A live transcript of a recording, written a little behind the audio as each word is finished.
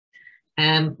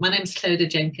My name is Cloda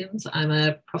Jenkins. I'm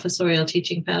a professorial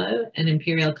teaching fellow in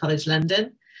Imperial College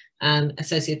London and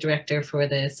Associate Director for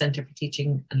the Centre for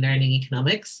Teaching and Learning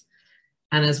Economics.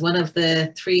 And as one of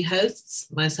the three hosts,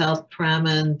 myself, Pram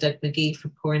and Doug McGee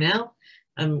from Cornell,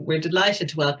 we're delighted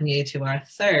to welcome you to our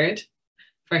third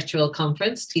virtual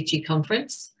conference, Teaching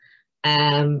Conference.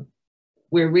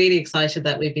 We're really excited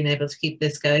that we've been able to keep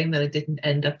this going, that it didn't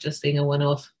end up just being a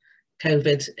one-off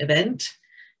COVID event.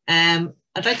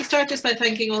 I'd like to start just by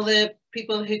thanking all the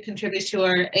people who contributed to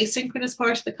our asynchronous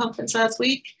part of the conference last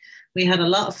week. We had a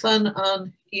lot of fun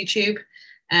on YouTube.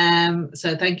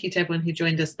 So thank you to everyone who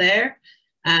joined us there.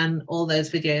 And all those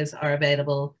videos are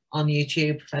available on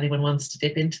YouTube if anyone wants to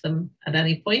dip into them at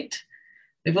any point.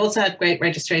 We've also had great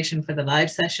registration for the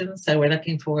live session. So we're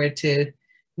looking forward to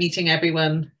meeting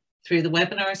everyone through the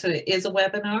webinar. So it is a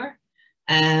webinar.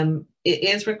 It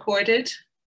is recorded,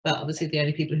 but obviously the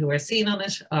only people who are seen on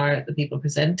it are the people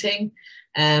presenting.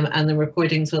 And the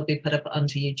recordings will be put up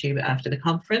onto YouTube after the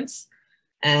conference.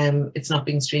 It's not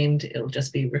being streamed, it'll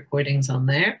just be recordings on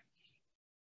there.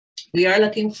 We are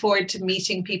looking forward to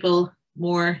meeting people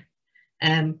more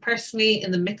personally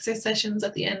in the mixer sessions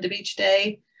at the end of each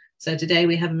day. So today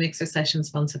we have a mixer session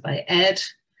sponsored by Ed,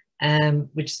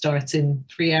 which starts in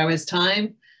 3 hours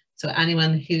time. So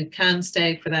anyone who can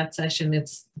stay for that session,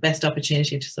 it's the best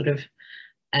opportunity to sort of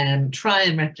try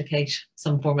and replicate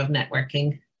some form of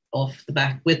networking off the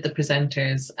back with the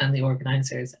presenters and the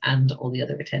organisers and all the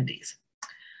other attendees.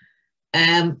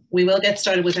 We will get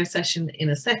started with our session in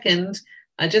a second.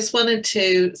 I just wanted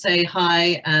to say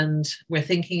hi, and we're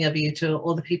thinking of you to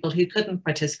all the people who couldn't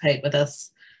participate with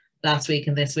us last week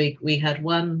and this week. We had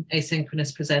one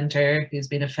asynchronous presenter who's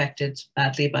been affected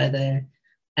badly by the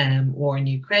war in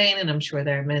Ukraine, and I'm sure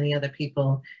there are many other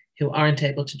people who aren't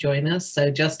able to join us. So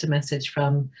just a message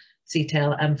from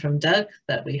CTEL and from Doug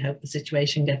that we hope the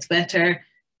situation gets better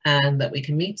and that we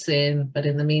can meet soon. But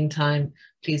in the meantime,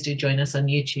 please do join us on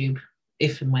YouTube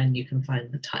if and when you can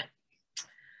find the time.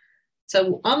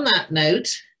 So on that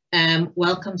note,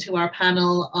 welcome to our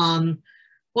panel on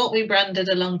what we branded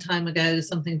a long time ago,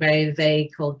 something very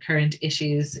vague called Current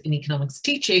Issues in Economics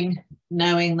Teaching,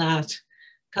 knowing that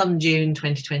come June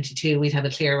 2022, we'd have a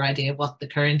clearer idea of what the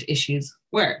current issues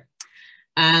were.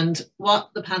 And what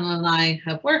the panel and I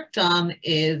have worked on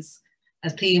is a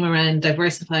theme around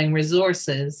diversifying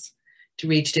resources to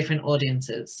reach different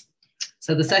audiences.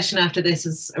 So the session after this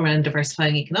is around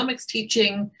diversifying economics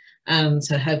teaching.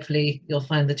 So hopefully you'll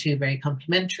find the two very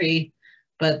complementary.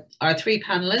 But our three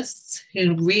panelists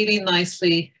who really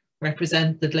nicely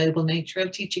represent the global nature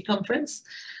of Teaching Conference.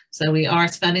 So we are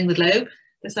spanning the globe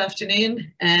this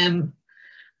afternoon.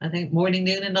 I think morning,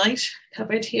 noon and night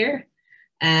covered here.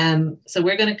 So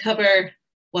we're going to cover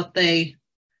what they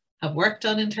have worked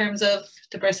on in terms of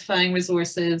diversifying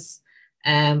resources.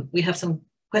 We have some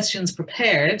questions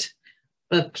prepared,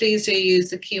 but please do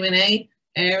use the Q&A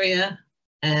area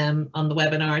on the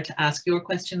webinar to ask your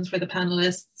questions for the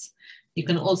panelists. You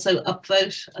can also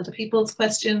upvote other people's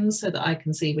questions so that I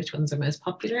can see which ones are most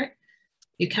popular.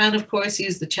 You can, of course,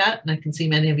 use the chat, and I can see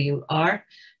many of you are,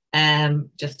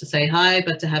 just to say hi,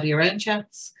 but to have your own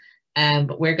chats.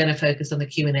 But we're going to focus on the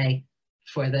Q&A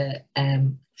for the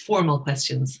formal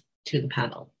questions to the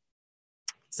panel.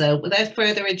 So without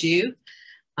further ado,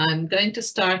 I'm going to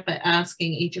start by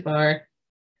asking each of our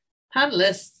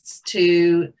panelists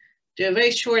to do a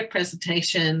very short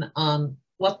presentation on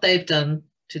what they've done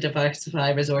to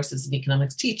diversify resources in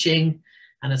economics teaching.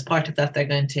 And as part of that, they're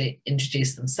going to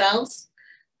introduce themselves.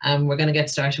 We're going to get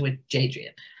started with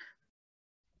Jadrian.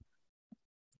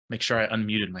 Make sure I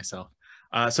unmuted myself.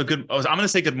 So good. I'm going to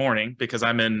say good morning because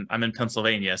I'm in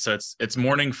Pennsylvania, so it's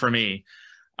morning for me.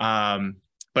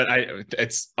 But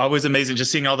it's always amazing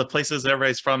just seeing all the places that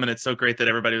everybody's from, and it's so great that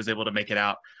everybody was able to make it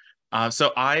out.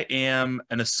 So I am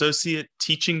an associate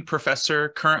teaching professor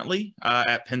currently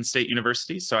at Penn State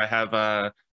University. So I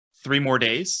have 3 more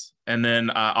days, and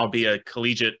then I'll be a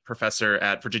collegiate professor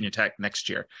at Virginia Tech next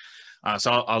year.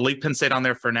 So I'll leave Penn State on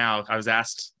there for now. I was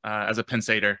asked as a Penn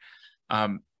Stater.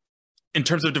 In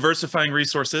terms of diversifying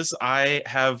resources, I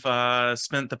have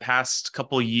spent the past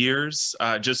couple years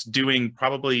just doing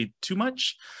probably too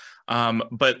much,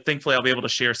 but thankfully I'll be able to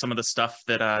share some of the stuff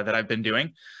that I've been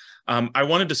doing. I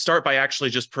wanted to start by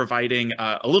actually just providing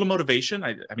a little motivation.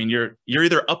 I mean, you're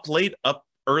either up late, up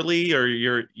early, or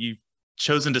you've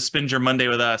chosen to spend your Monday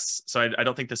with us. So I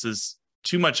don't think this is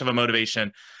too much of a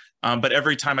motivation. But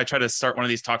every time I try to start one of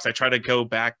these talks, I try to go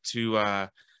back to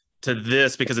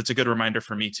this because it's a good reminder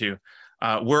for me too.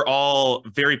 We're all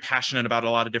very passionate about a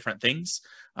lot of different things.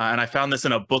 And I found this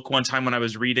in a book one time when I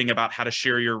was reading about how to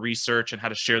share your research and how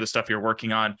to share the stuff you're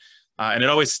working on. And it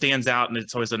always stands out, and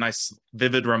it's always a nice,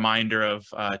 vivid reminder of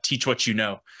teach what you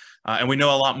know. And we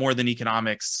know a lot more than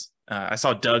economics. I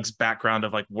saw Doug's background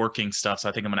of like working stuff, so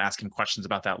I think I'm going to ask him questions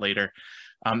about that later.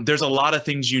 There's a lot of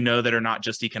things you know that are not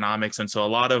just economics. And so a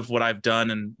lot of what I've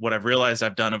done and what I've realized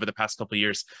I've done over the past couple of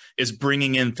years is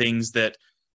bringing in things that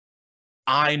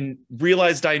I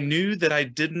realized I knew that I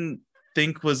didn't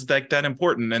think was like that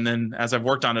important. And then as I've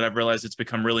worked on it, I've realized it's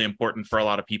become really important for a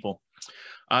lot of people.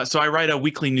 So I write a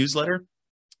weekly newsletter.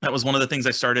 That was one of the things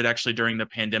I started actually during the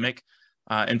pandemic.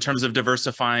 In terms of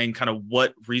diversifying kind of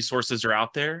what resources are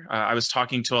out there. I was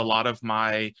talking to a lot of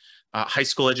my high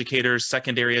school educators,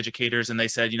 secondary educators, and they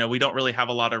said, we don't really have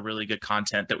a lot of really good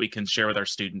content that we can share with our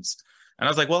students. And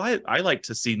I was like, well, I like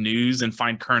to see news and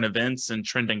find current events and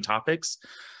trending topics.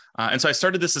 And so I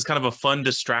started this as kind of a fun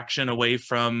distraction away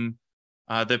from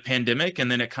the pandemic, and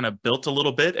then it kind of built a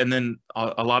little bit. And then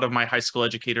a lot of my high school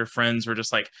educator friends were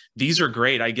just like, these are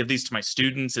great. I give these to my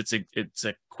students. It's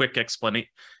a quick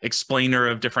explainer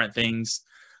of different things.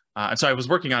 And so I was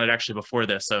working on it actually before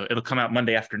this. So it'll come out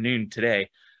Monday afternoon today.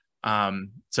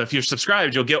 So if you're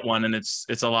subscribed, you'll get one, and it's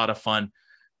a lot of fun.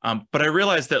 But I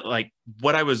realized that like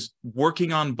what I was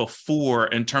working on before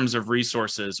in terms of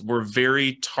resources were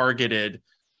very targeted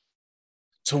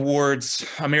towards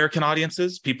American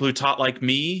audiences, people who taught like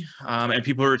me, and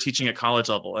people who were teaching at college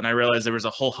level. And I realized there was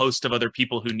a whole host of other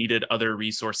people who needed other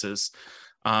resources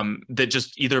that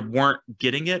just either weren't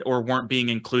getting it or weren't being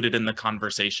included in the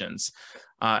conversations.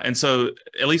 And so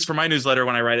at least for my newsletter,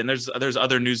 when I write it, and there's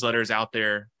other newsletters out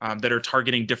there that are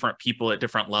targeting different people at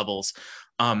different levels.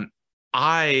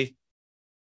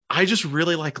 I just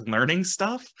really like learning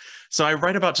stuff. So I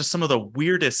write about just some of the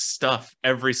weirdest stuff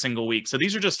every single week. So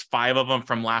these are just 5 of them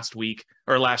from last week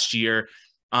or last year.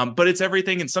 But it's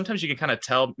everything. And sometimes you can kind of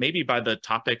tell maybe by the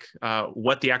topic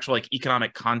what the actual like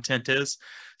economic content is.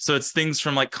 So it's things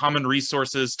from like common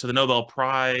resources to the Nobel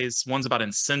Prize, one's about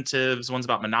incentives, one's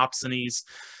about monopsonies.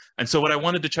 And so what I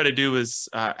wanted to try to do is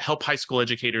help high school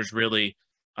educators really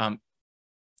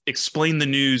explain the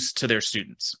news to their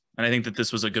students. And I think that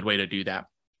this was a good way to do that.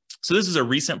 So this is a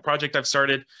recent project I've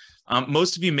started.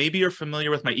 Most of you maybe are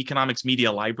familiar with my economics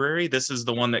media library. This is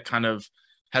the one that kind of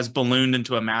has ballooned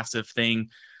into a massive thing.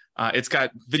 It's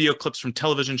got video clips from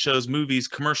television shows, movies,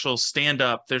 commercials,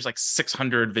 stand-up. There's like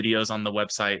 600 videos on the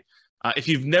website. If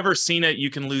you've never seen it, you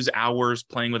can lose hours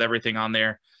playing with everything on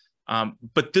there.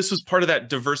 But this was part of that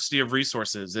diversity of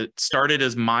resources. It started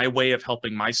as my way of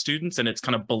helping my students, and it's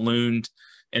kind of ballooned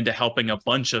into helping a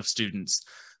bunch of students.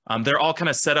 They're all kind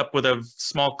of set up with a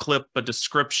small clip, a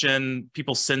description,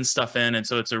 people send stuff in. And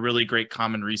so it's a really great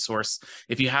common resource.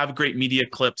 If you have great media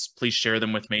clips, please share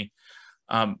them with me.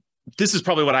 This is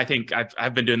probably what I think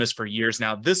I've been doing this for years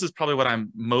now. This is probably what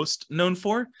I'm most known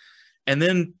for. And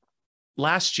then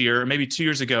last year, maybe 2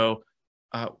 years ago,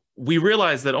 we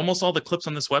realized that almost all the clips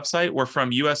on this website were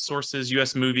from US sources,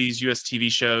 US movies, US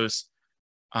TV shows.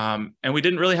 And we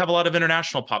didn't really have a lot of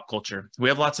international pop culture. We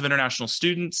have lots of international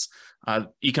students.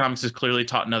 Economics is clearly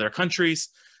taught in other countries.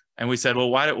 And we said, well,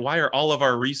 why are all of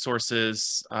our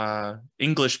resources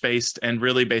English-based and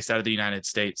really based out of the United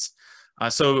States?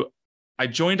 So I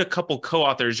joined a couple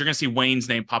co-authors. You're going to see Wayne's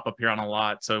name pop up here on a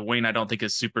lot. So Wayne, I don't think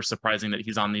is super surprising that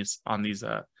he's on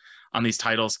these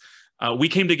titles. We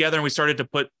came together and we started to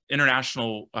put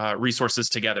international resources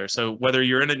together. So whether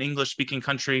you're in an English-speaking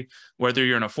country, whether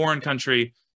you're in a foreign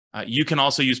country, you can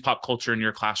also use pop culture in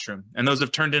your classroom. And those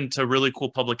have turned into really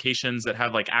cool publications that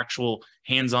have like actual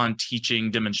hands-on teaching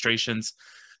demonstrations.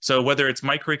 So whether it's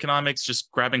microeconomics,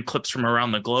 just grabbing clips from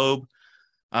around the globe.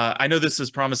 I know this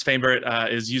is Promise favorite,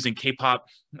 is using K-pop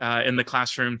in the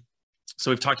classroom.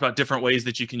 So we've talked about different ways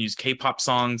that you can use K-pop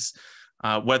songs,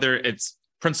 whether it's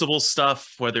principle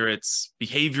stuff, whether it's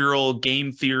behavioral,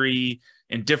 game theory,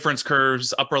 indifference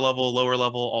curves, upper level, lower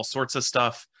level, all sorts of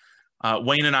stuff.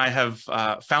 Wayne and I have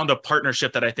found a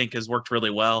partnership that I think has worked really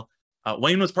well.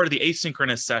 Wayne was part of the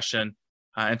asynchronous session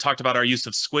and talked about our use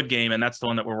of Squid Game, and that's the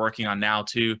one that we're working on now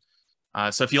too.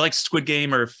 So if you like Squid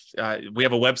Game, or if we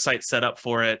have a website set up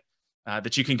for it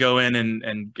that you can go in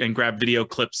and grab video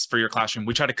clips for your classroom.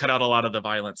 We try to cut out a lot of the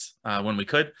violence when we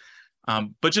could.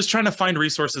 But just trying to find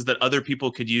resources that other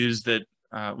people could use that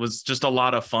was just a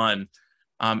lot of fun.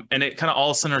 And it kind of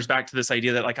all centers back to this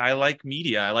idea that like, I like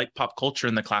media, I like pop culture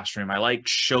in the classroom. I like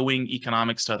showing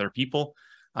economics to other people.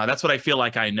 That's what I feel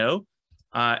like I know.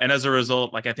 And as a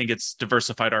result, like I think it's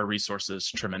diversified our resources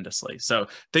tremendously. So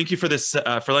thank you for this,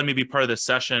 for letting me be part of this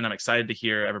session. I'm excited to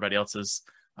hear everybody else's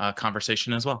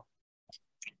conversation as well.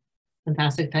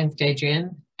 Fantastic. Thanks,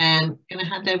 Jadrian. I'm going to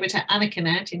hand over to Annika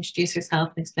now to introduce herself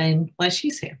and explain why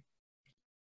she's here.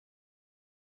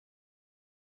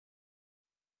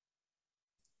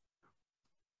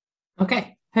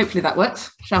 Okay, hopefully that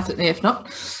works. Shout at me if not.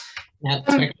 No, it's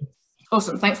working.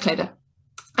 Awesome, thanks, Cloda.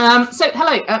 So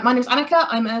hello, my name is Annika.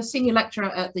 I'm a senior lecturer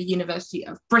at the University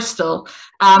of Bristol,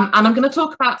 and I'm going to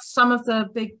talk about some of the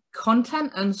big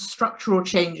content and structural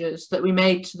changes that we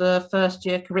made to the first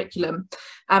year curriculum,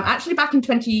 actually back in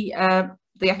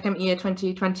the academic year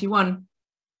 2021.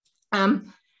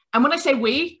 And when I say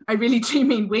we, I really do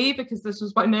mean we, because this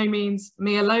was by no means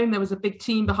me alone. There was a big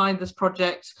team behind this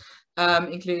project,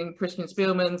 including Christian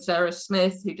Spielman, Sarah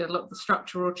Smith, who did a lot of the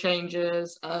structural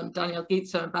changes, Danielle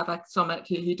Gietzer and Babak Somek,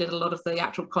 who did a lot of the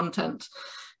actual content,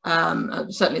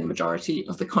 certainly the majority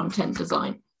of the content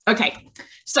design. Okay,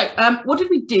 so what did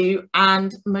we do,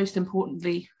 and most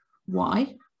importantly,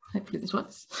 why? Hopefully this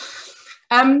works.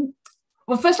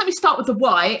 Well, first let me start with the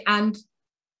why, and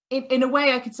in a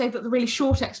way I could say that the really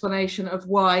short explanation of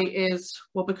why is,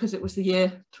 well, because it was the year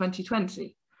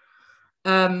 2020.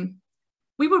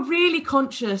 We were really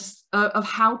conscious of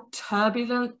how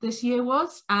turbulent this year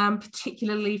was,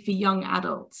 particularly for young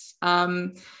adults.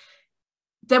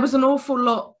 There was an awful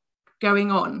lot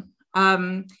going on.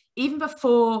 Even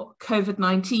before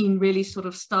COVID-19 really sort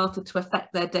of started to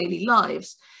affect their daily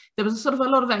lives, there was sort of a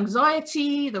lot of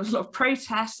anxiety, there was a lot of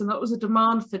protests, and that was a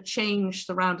demand for change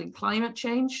surrounding climate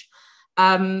change.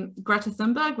 Greta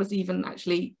Thunberg was even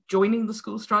actually joining the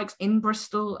school strikes in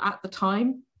Bristol at the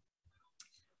time.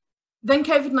 Then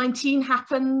COVID-19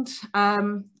 happened.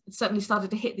 It certainly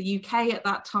started to hit the UK at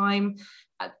that time,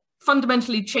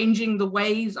 fundamentally changing the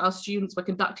ways our students were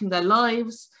conducting their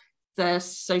lives. Their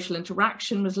social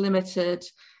interaction was limited,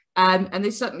 and they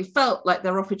certainly felt like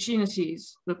their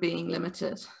opportunities were being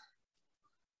limited.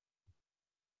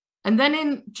 And then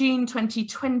in June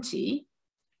 2020,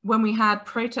 when we had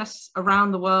protests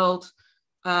around the world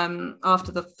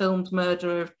after the filmed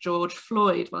murder of George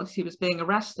Floyd whilst he was being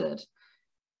arrested,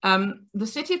 the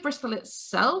city of Bristol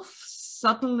itself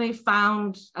suddenly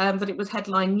found that it was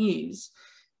headline news,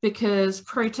 because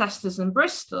protesters in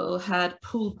Bristol had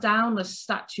pulled down a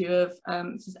statue of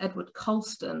this is Edward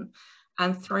Colston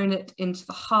and thrown it into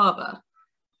the harbour.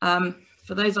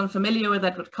 For those unfamiliar with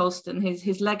Edward Colston,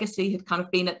 his legacy had kind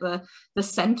of been at the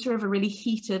centre of a really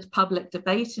heated public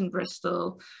debate in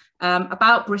Bristol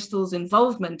about Bristol's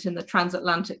involvement in the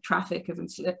transatlantic traffic of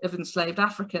enslaved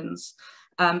Africans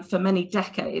for many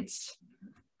decades.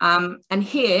 And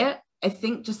here, I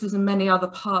think, just as in many other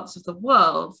parts of the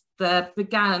world, there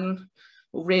began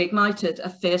or reignited a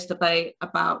fierce debate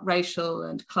about racial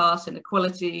and class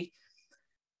inequality,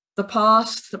 the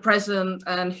past, the present,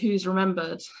 and who's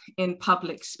remembered in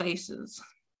public spaces.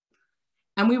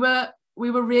 And we were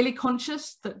really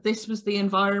conscious that this was the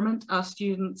environment our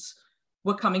students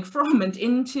were coming from and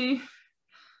into.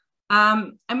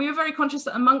 And we were very conscious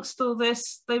that amongst all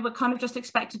this, they were kind of just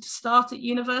expected to start at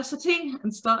university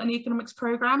and start an economics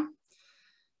program.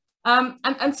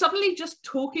 And suddenly just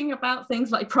talking about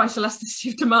things like price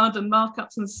elasticity of demand and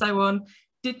markups and so on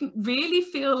didn't really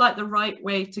feel like the right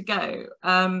way to go.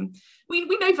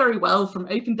 We know very well from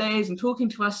open days and talking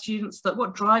to our students that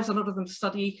what drives a lot of them to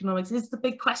study economics is the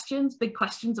big questions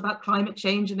about climate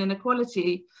change and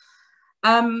inequality.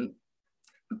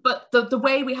 But the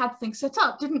way we had things set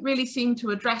up didn't really seem to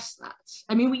address that.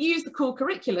 I mean, we use the core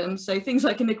curriculum, so things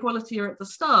like inequality are at the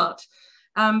start,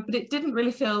 but it didn't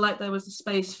really feel like there was a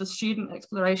space for student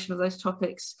exploration of those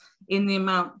topics in the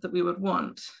amount that we would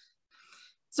want.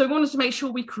 So we wanted to make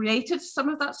sure we created some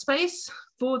of that space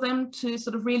for them to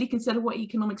sort of really consider what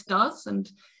economics does, and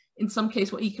in some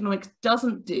case what economics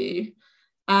doesn't do,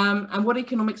 and what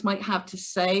economics might have to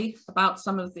say about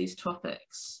some of these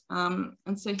topics. And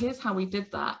so here's how we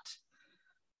did that.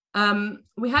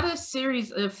 We had a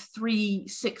series of 3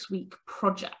 6-week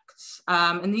projects,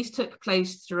 and these took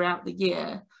place throughout the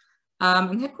year,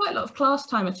 and they had quite a lot of class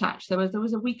time attached. There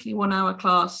was a weekly 1-hour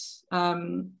class.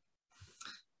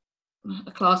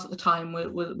 A class at the time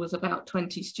was about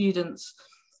 20 students.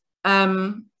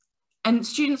 And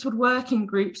students would work in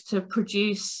groups to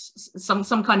produce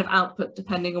some kind of output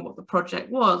depending on what the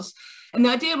project was. And the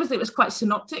idea was that it was quite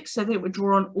synoptic, so they would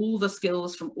draw on all the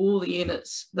skills from all the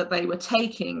units that they were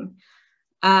taking.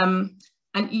 And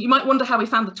you might wonder how we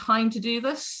found the time to do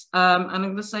this. And I'm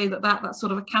going to say that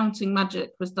sort of accounting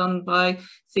magic was done by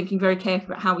thinking very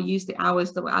carefully about how we used the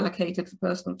hours that were allocated for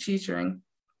personal tutoring.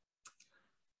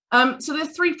 So there are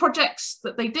 3 projects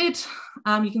that they did.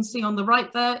 You can see on the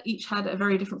right there, each had a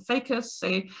very different focus.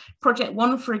 So project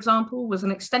 1, for example, was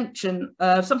an extension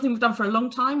of something we've done for a long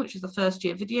time, which is the first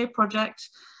year video project.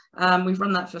 We've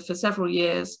run that for several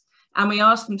years. And we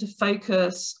asked them to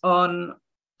focus on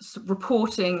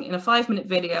reporting in a 5-minute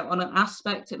video on an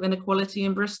aspect of inequality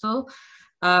in Bristol,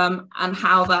 and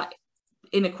how that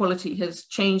inequality has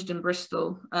changed in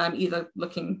Bristol, either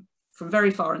looking from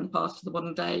very far in the past to the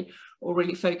modern day, or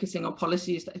really focusing on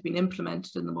policies that have been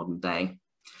implemented in the modern day.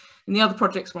 And the other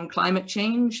projects were on climate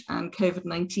change and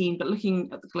COVID-19, but looking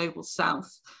at the global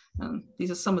south.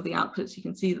 These are some of the outputs you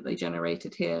can see that they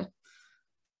generated here.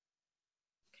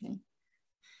 Okay.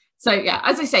 So yeah,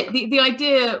 as I say, the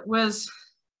idea was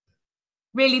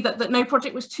really that no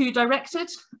project was too directed.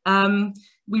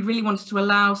 We really wanted to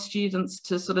allow students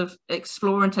to sort of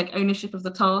explore and take ownership of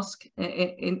the task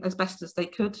as best as they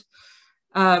could.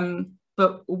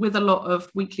 But with a lot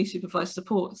of weekly supervised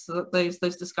support so that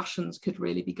those discussions could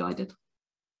really be guided.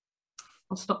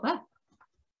 I'll stop there.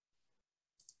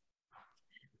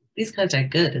 These guys are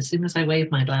good. As soon as I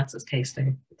wave my glasses case,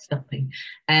 they're stopping.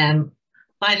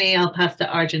 Finally, I'll pass to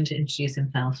Arjun to introduce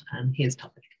himself and his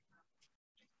topic.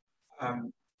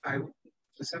 For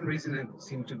some reason, it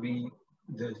seemed to be,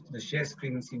 the share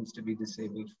screen seems to be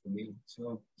disabled for me.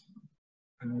 So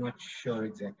I'm not sure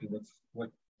exactly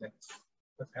what's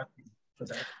happening for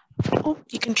that. Oh,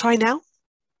 you can try now.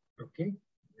 Okay,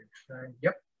 let's try.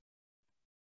 Yep.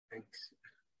 Thanks.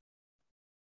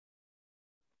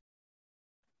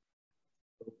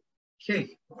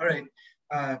 Okay, all right.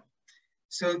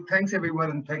 So thanks everyone,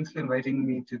 and thanks for inviting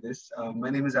me to this. My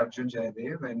name is Arjun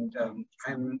Jayadev, and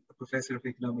I'm a professor of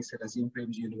economics at Azim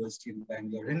Premji University in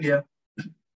Bangalore, India.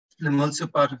 And I'm also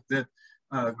part of the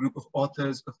group of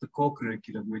authors of the core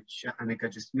curriculum, which Annika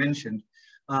just mentioned.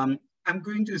 I'm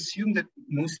going to assume that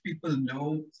most people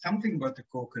know something about the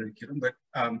core curriculum, but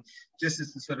just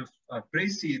as a sort of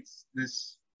précis, it's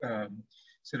this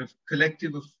sort of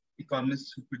collective of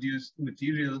economists who produce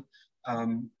material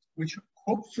which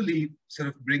hopefully sort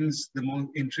of brings the more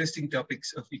interesting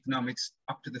topics of economics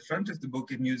up to the front of the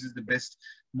book and uses the best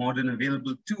modern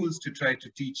available tools to try to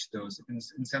teach those.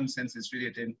 In some sense, it's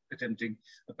really attempting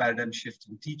a paradigm shift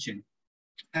in teaching.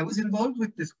 I was involved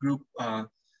with this group,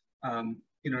 from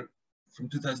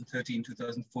 2013,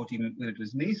 2014, when it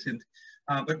was nascent.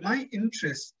 But my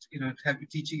interest,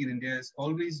 teaching in India has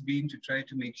always been to try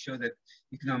to make sure that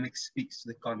economics speaks to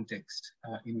the context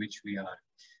in which we are.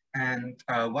 And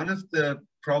one of the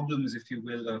problems, if you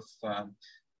will, of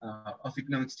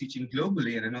economics teaching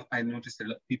globally, and I noticed a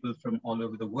lot of people from all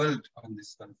over the world on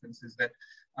this conference, is that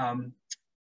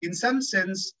in some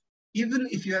sense, even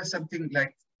if you have something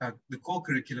like the core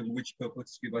curriculum, which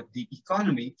purports to be about the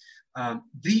economy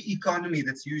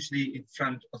that's usually in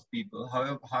front of people,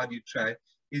 however hard you try,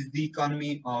 is the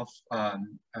economy of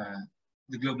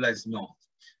the globalized North,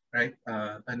 right?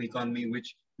 An economy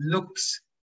which looks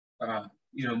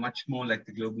much more like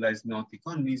the globalized North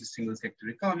economy, is a single sector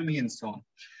economy, and so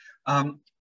on.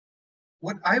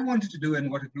 What I wanted to do, and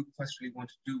what a group of us really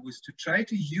wanted to do, was to try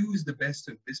to use the best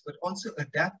of this, but also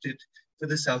adapt it for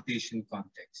the South Asian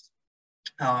context.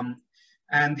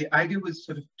 And the idea was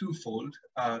sort of twofold.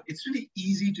 It's really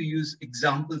easy to use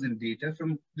examples and data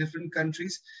from different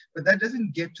countries, but that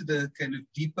doesn't get to the kind of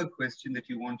deeper question that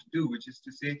you want to do, which is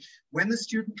to say, when the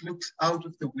student looks out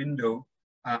of the window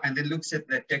and then looks at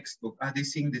their textbook, are they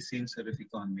seeing the same sort of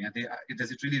economy?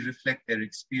 Does it really reflect their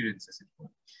experience, as it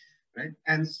were? Right?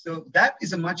 And so that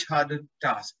is a much harder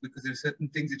task, because there are certain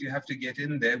things that you have to get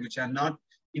in there which are not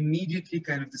immediately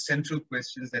kind of the central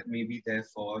questions that may be there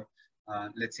for,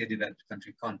 let's say, developed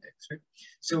country context. Right?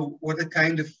 So what are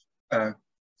kind of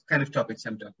topics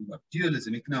I'm talking about?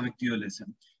 Dualism, economic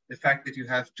dualism. The fact that you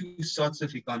have two sorts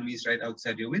of economies right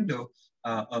outside your window,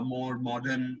 a more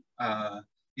modern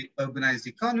urbanized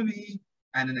economy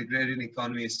and an agrarian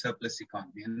economy, a surplus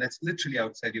economy. And that's literally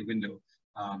outside your window.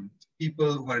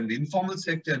 People who are in the informal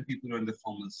sector and people who are in the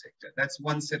formal sector. That's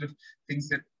one set of things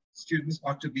that students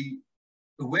ought to be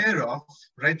aware of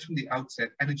right from the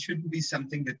outset, and it shouldn't be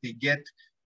something that they get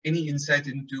any insight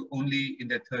into only in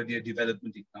their third year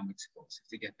development economics course, if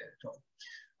they get there at all.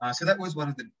 So that was one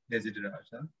of the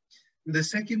desiderata. The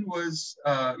second was,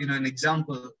 an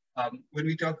example, when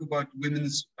we talk about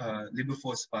women's labor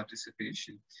force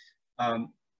participation,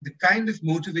 the kind of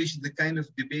motivation, the kind of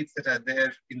debates that are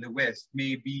there in the West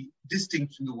may be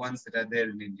distinct from the ones that are there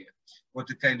in India. What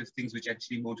the kind of things which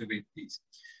actually motivate these.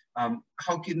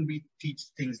 How can we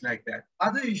teach things like that?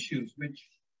 Other issues which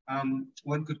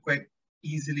one could quite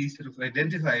easily sort of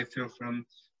identify if you're from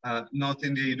North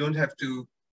India. You don't have to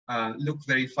look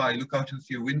very far. You look out of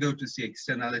your window to see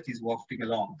externalities wafting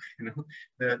along. In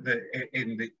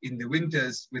the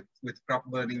winters with crop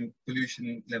burning,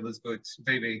 pollution levels go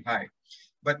very, very high.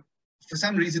 But for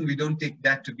some reason, we don't take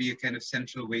that to be a kind of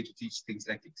central way to teach things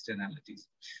like externalities.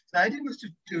 So the idea was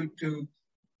to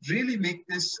really make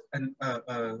this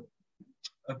a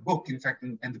a book, in fact,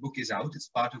 and the book is out. It's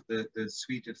part of the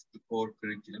suite of the core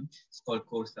curriculum. It's called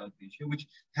Core South Asia, which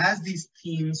has these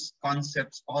themes,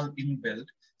 concepts all inbuilt,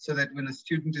 so that when a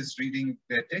student is reading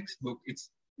their textbook, it's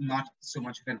not so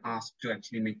much of an ask to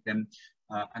actually make them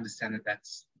understand that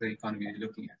that's the economy you're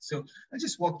looking at. So I'll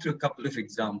just walk through a couple of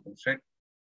examples, right?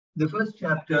 The first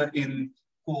chapter in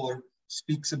Core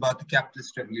speaks about the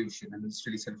capitalist revolution, and it's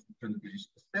really sort of from the British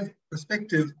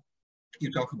perspective.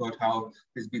 You talk about how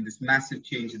there's been this massive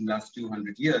change in the last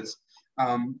 200 years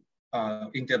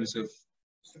in terms of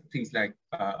things like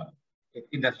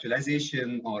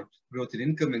industrialization or growth in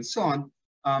income and so on.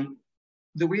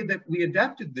 The way that we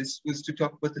adapted this was to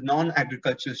talk about the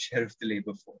non-agricultural share of the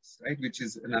labor force, right? Which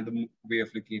is another way of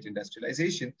looking at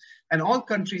industrialization. And all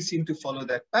countries seem to follow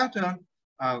that pattern,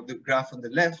 the graph on the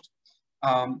left.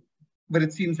 But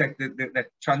it seems like that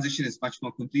transition is much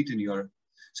more complete in Europe.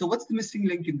 So what's the missing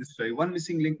link in this story? One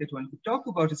missing link that one could talk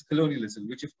about is colonialism,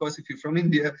 which of course, if you're from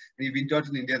India and you've been taught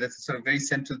in India, that's a sort of very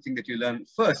central thing that you learn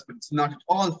first, but it's not at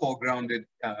all foregrounded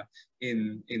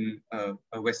in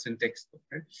a Western textbook,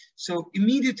 right? So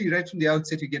immediately, right from the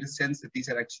outset, you get a sense that these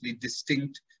are actually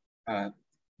distinct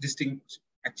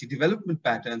actually development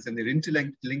patterns, and they're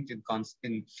interlinked in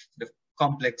sort of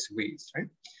complex ways, right?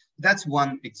 That's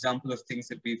one example of things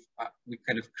that we've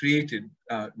kind of created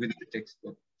within the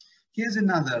textbook. Here's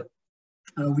another,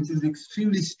 which is an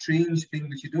extremely strange thing,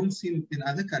 which you don't see in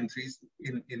other countries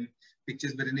in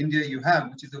pictures, but in India you have,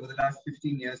 which is over the last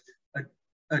 15 years,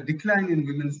 a decline in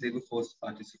women's labor force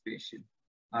participation.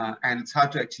 And it's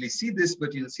hard to actually see this,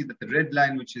 but you'll see that the red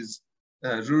line, which is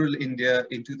rural India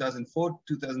in 2004,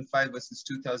 2005 versus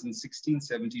 2016,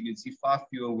 17, you'll see far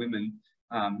fewer women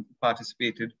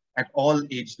participated at all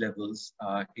age levels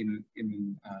in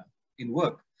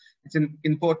work. It's an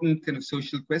important kind of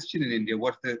social question in India.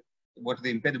 What are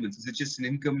the impediments? Is it just an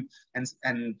income and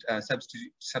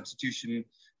substitution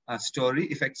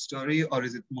effect story, or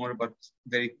is it more about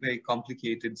very, very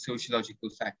complicated sociological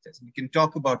factors? We can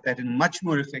talk about that in a much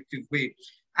more effective way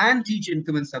and teach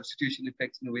income and substitution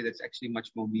effects in a way that's actually much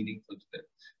more meaningful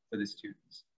for the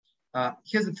students.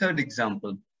 Here's a third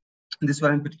example. And this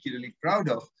one I'm particularly proud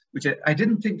of, which I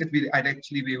didn't think that I'd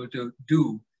actually be able to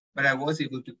do, but I was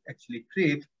able to actually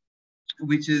create,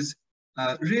 which is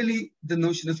really the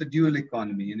notion of a dual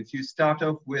economy. And if you start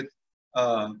off with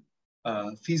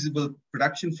feasible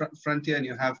production frontier and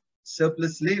you have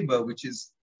surplus labor, which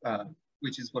is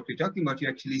what we're talking about, you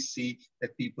actually see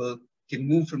that people can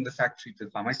move from the factory to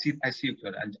the farm. I see you,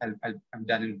 Cloda. I'm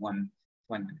done in one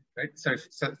minute, right? So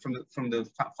from the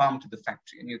farm to the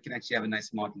factory, and you can actually have a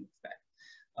nice model of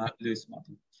that, Lewis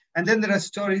model. And then there are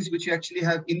stories which you actually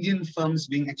have Indian firms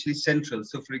being actually central.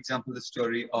 So for example, the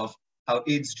story of how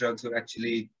AIDS drugs were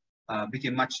actually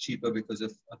became much cheaper because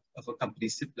of a company,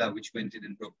 Cipla, which went in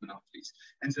and broke monopolies.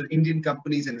 And so Indian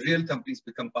companies and real companies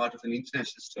become part of an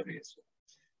international story as well.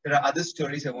 There are other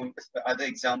stories, other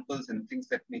examples and things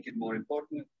that make it more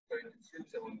important. For instance,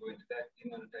 I won't go into that,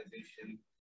 demonetization,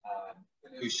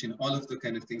 pollution, all of the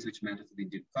kind of things which matter for the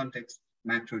Indian context,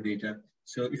 macro data.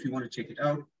 So if you want to check it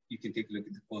out, you can take a look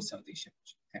at the Core South Asia.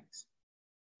 Thanks.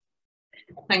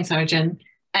 Thanks, Arjun.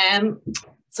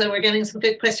 So we're getting some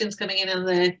good questions coming in on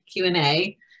the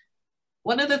Q&A.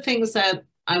 One of the things that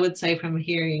I would say from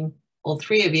hearing all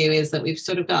three of you is that we've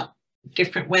sort of got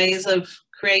different ways of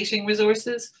creating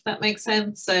resources, if that makes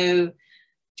sense. So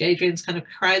Jadrian's kind of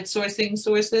crowdsourcing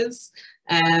sources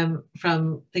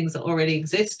from things that already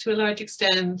exist to a large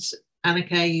extent.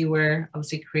 Annika, you were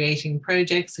obviously creating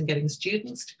projects and getting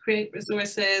students to create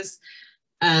resources.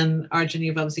 And Arjun,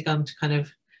 you've obviously gone to kind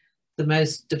of the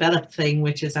most developed thing,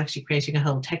 which is actually creating a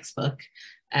whole textbook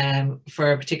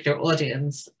for a particular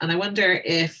audience. And I wonder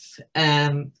if,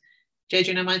 Jadrian,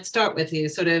 I might start with you,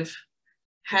 sort of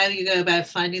how you go about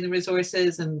finding the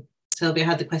resources. And Sylvia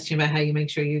had the question about how you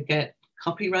make sure you get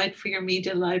copyright for your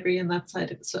media library and that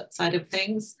side of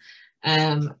things.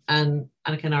 And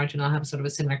Annika and Arjun, I'll have sort of a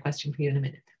similar question for you in a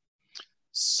minute.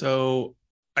 So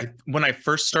when I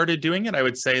first started doing it, I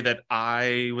would say that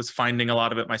I was finding a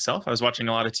lot of it myself. I was watching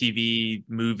a lot of TV,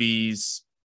 movies,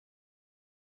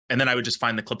 and then I would just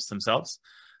find the clips themselves.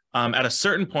 At a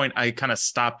certain point, I kind of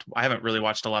stopped. I haven't really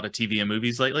watched a lot of TV and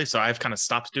movies lately, so I've kind of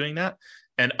stopped doing that.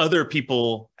 And other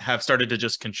people have started to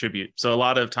just contribute. So a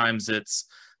lot of times it's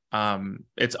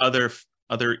other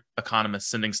economists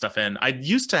sending stuff in. I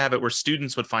used to have it where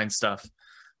students would find stuff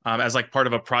as like part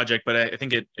of a project, but I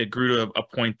think it grew to a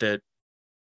point that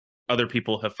other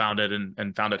people have found it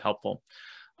and found it helpful.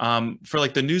 For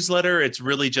like the newsletter, it's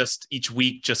really just each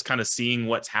week, just kind of seeing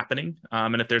what's happening.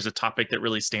 And if there's a topic that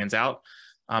really stands out,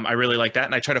 I really like that.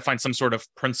 And I try to find some sort of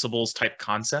principles type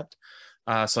concept.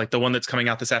 So like the one that's coming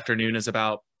out this afternoon is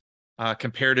about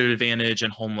comparative advantage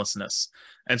and homelessness.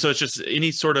 And so it's just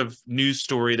any sort of news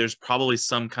story, there's probably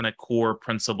some kind of core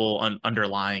principle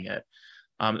underlying it.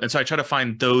 And so I try to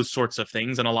find those sorts of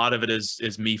things, and a lot of it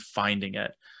is me finding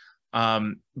it.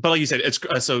 But like you said, it's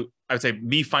so I would say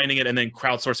me finding it and then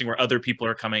crowdsourcing where other people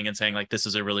are coming and saying like, this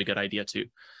is a really good idea too.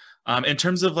 In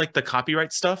terms of like the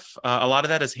copyright stuff, a lot of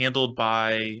that is handled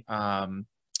by,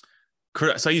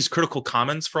 so I use Critical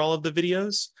Commons for all of the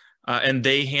videos, and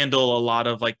they handle a lot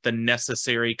of like the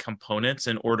necessary components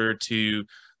in order to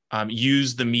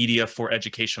use the media for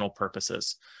educational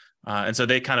purposes. And so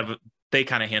they kind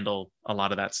of handle a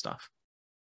lot of that stuff.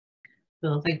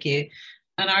 Well, thank you.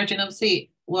 And Arjun, obviously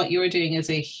what you're doing is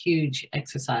a huge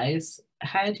exercise.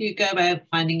 How do you go about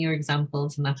finding your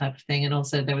examples and that type of thing? And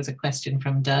also there was a question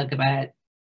from Doug about,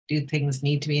 do things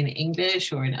need to be in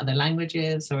English or in other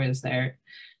languages, or is there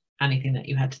anything that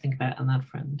you had to think about on that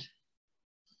front?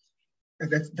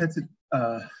 That's it.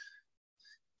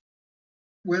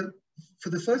 Well, for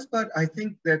the first part, I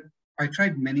think that I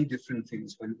tried many different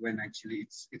things when actually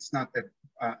it's not that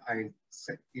I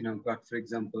said, got, for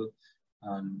example,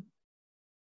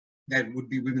 that would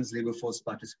be women's labor force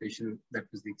participation. That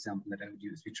was the example that I would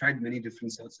use. We tried many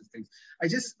different sorts of things. I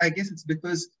guess it's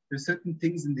because there are certain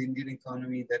things in the Indian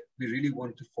economy that we really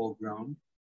want to foreground.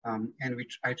 And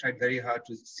I tried very hard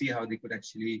to see how they could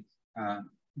actually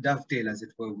dovetail, as it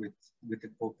were, with the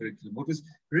core curriculum. What was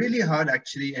really hard,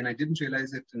 actually, and I didn't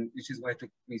realize it, and which is why it took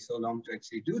me so long to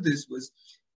actually do this, was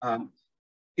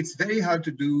it's very hard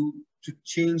to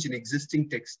change an existing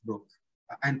textbook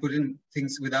and put in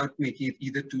things without making it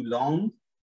either too long.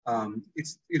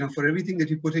 It's, for everything that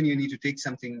you put in, you need to take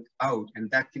something out, and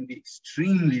that can be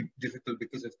extremely difficult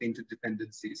because of the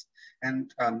interdependencies.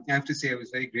 And I have to say, I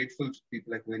was very grateful to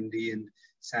people like Wendy and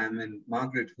Sam and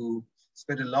Margaret, who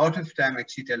spent a lot of time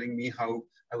actually telling me how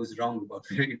I was wrong about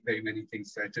very, very many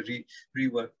things. So I had to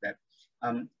rework that.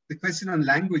 The question on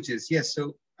languages, yes.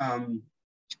 So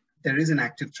there is an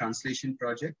active translation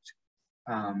project,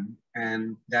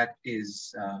 and that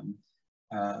is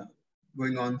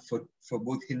going on for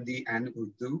both Hindi and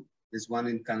Urdu. There's one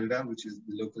in Kannada, which is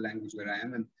the local language where I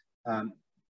am. And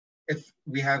if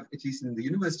we have, at least in the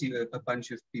university, a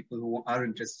bunch of people who are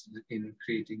interested in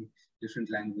creating different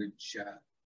language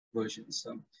versions.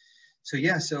 So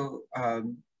yeah,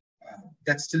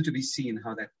 that's still to be seen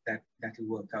how that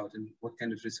will work out and what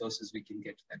kind of resources we can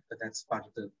get to that. But that's part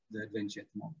of the adventure at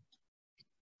the moment.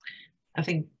 I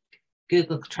think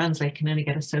Google Translate can only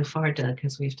get us so far, Doug,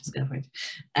 as we've discovered,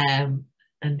 and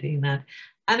doing that.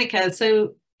 Annika,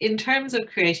 so in terms of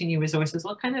creating new resources,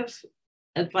 what kind of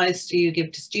advice do you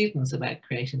give to students about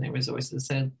creating their resources?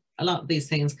 So a lot of these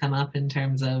things come up in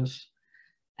terms of,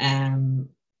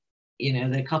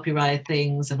 the copyright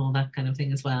things and all that kind of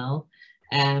thing as well.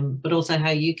 But also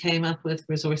how you came up with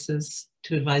resources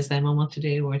to advise them on what to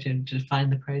do or to define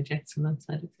the projects and that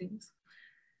side of things.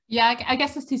 Yeah, I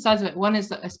guess there's two sides of it. One is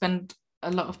that I spend a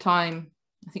lot of time,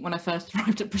 I think when I first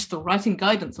arrived at Bristol, writing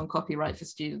guidance on copyright for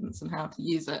students and how to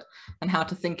use it and how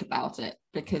to think about it,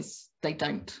 because they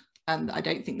don't. And I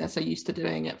don't think they're so used to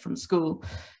doing it from school.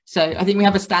 So I think we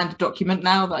have a standard document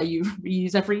now that I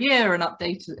reuse every year and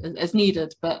update as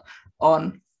needed, but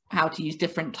on how to use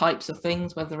different types of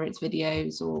things, whether it's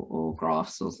videos or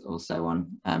graphs or so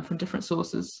on from different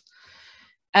sources.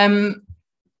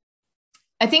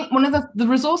 I think one of the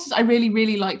resources I really,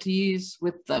 really like to use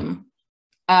with them,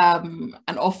 and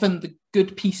often the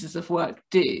good pieces of work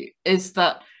do, is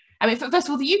that, first of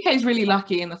all, the UK is really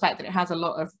lucky in the fact that it has a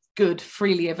lot of good,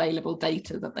 freely available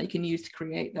data that they can use to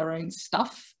create their own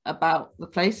stuff about the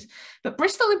place. But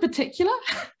Bristol in particular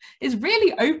is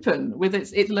really open with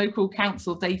its local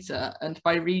council data, and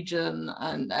by region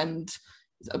and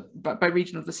by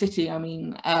region of the city,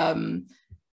 and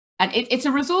it's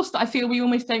a resource that I feel we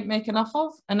almost don't make enough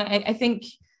of. And I think,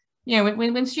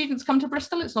 when students come to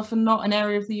Bristol, it's often not an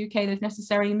area of the UK they've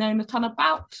necessarily known a ton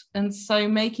about. And so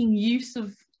making use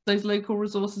of those local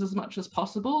resources as much as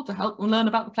possible to help them learn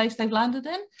about the place they've landed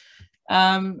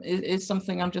in is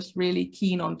something I'm just really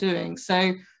keen on doing.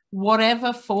 So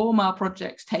whatever form our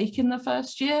projects take in the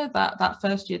first year, that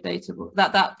first year data,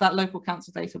 that local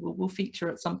council data will feature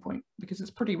at some point, because it's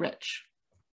pretty rich.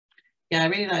 Yeah, I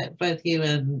really like both you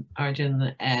and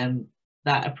Arjun,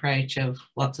 that approach of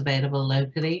what's available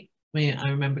locally. I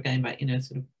remember going back,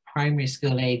 sort of primary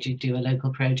school age, you do a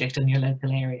local project in your local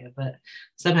area, but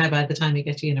somehow by the time you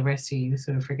get to university, you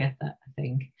sort of forget that, I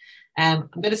think. I'm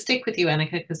going to stick with you,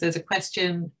 Annika, because there's a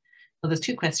question, well, there's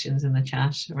two questions in the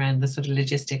chat around the sort of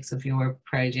logistics of your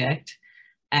project.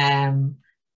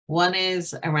 One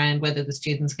is around whether the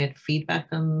students get feedback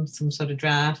on some sort of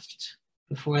draft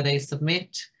before they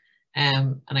submit.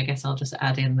 And I guess I'll just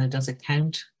add in the does it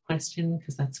count question,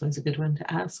 because that's always a good one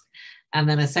to ask. And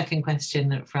then a second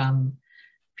question from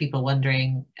people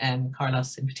wondering,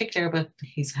 Carlos in particular, but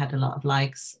he's had a lot of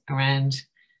likes around,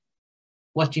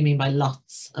 what do you mean by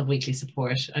lots of weekly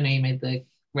support? I know you made the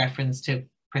reference to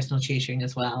personal tutoring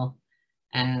as well,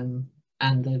 and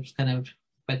the kind of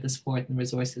about the support and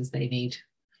resources they need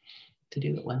to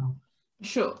do it well.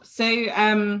 Sure. So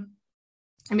I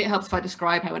mean, it helps if I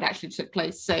describe how it actually took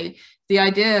place. So the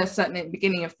idea, certainly at the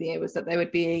beginning of the year, was that there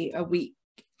would be a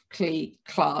weekly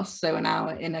class, so an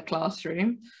hour in a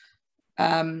classroom,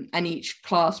 and each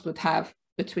class would have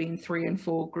between 3 and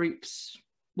 4 groups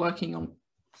working on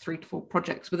 3 to 4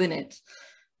 projects within it.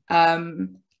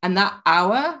 And that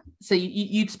hour, so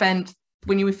you'd spend,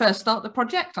 when you would first start the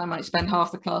project, I might spend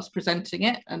half the class presenting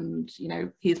it, and, you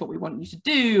know, here's what we want you to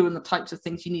do and the types of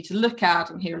things you need to look at,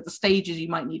 and here are the stages you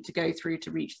might need to go through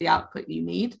to reach the output you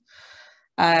need.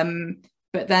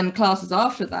 But then classes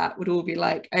after that would all be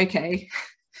like, okay,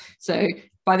 so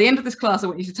by the end of this class, I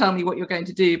want you to tell me what you're going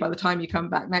to do by the time you come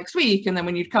back next week. And then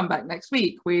when you'd come back next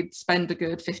week, we'd spend a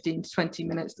good 15 to 20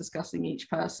 minutes discussing each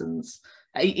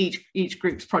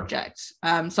group's project.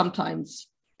 Sometimes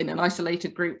in an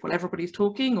isolated group while everybody's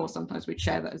talking, or sometimes we'd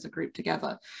share that as a group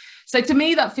together. So to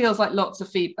me, that feels like lots of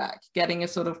feedback, getting a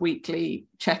sort of weekly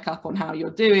checkup on how you're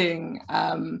doing,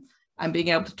 and being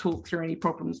able to talk through any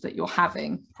problems that you're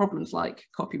having, problems like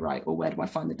copyright, or where do I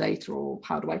find the data, or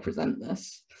how do I present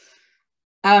this?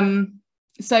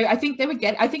 So I think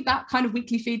I think that kind of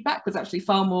weekly feedback was actually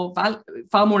far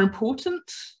more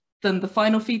important than the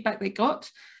final feedback they got.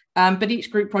 But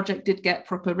each group project did get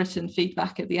proper written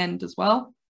feedback at the end as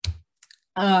well,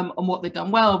 on what they'd done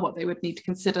well, what they would need to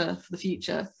consider for the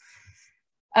future.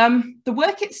 The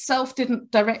work itself didn't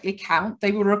directly count.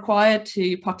 They were required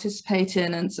to participate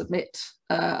in and submit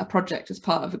a project as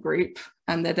part of a group,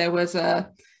 and there was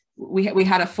we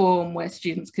had a form where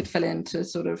students could fill in to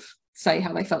sort of say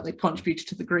how they felt they'd contributed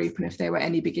to the group, and if there were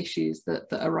any big issues that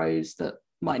arose that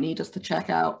might need us to check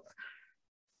out.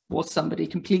 Was somebody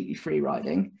completely free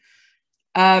riding?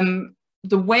 The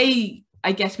way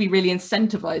I guess we really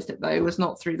incentivized it, though, was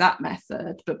not through that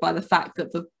method, but by the fact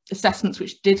that the assessments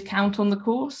which did count on the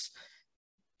course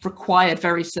required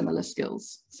very similar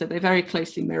skills. So they very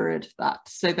closely mirrored that.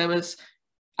 So there was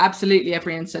absolutely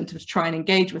every incentive to try and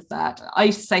engage with that. I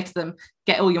used to say to them,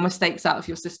 get all your mistakes out of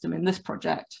your system in this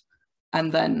project,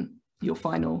 and then your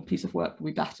final piece of work will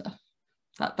be better.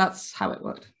 That's how it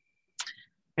worked.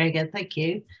 Very good, thank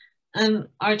you. And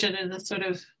Arjun, in a sort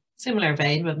of similar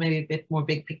vein, but maybe a bit more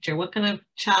big picture, what kind of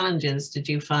challenges did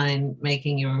you find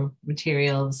making your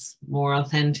materials more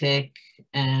authentic,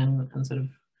 and sort of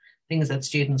things that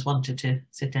students wanted to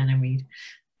sit down and read?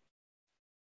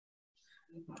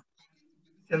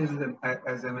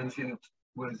 As I mentioned,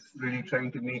 was really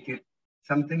trying to make it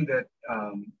something that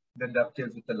that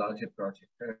dovetails with the larger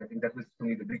project. I think that was for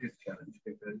me the biggest challenge,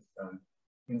 because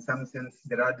in some sense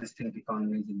there are distinct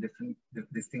economies and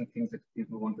distinct things that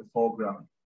people want to foreground.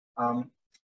 To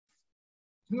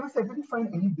be honest, I didn't find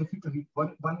any difficulty.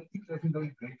 One thing that I've been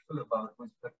very grateful about was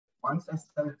that once I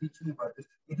started teaching about this,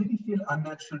 it didn't feel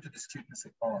unnatural to the students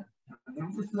at all. They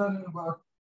were just learning about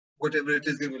whatever it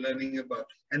is they were learning about.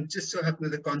 And just so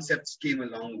happened that the concepts came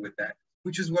along with that,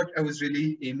 which is what I was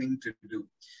really aiming to do.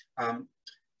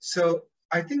 So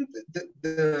I think that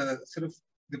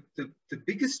the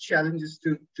biggest challenge is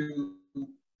to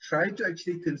try to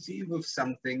actually conceive of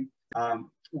something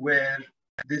where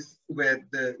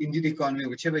the Indian economy,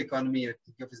 whichever economy you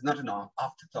think of, is not an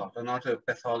afterthought or not a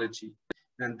pathology.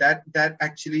 And that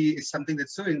actually is something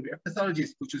that's so pathology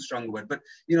is too strong a word, but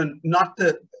not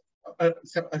a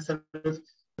sort of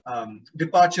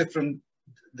departure from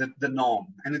the norm.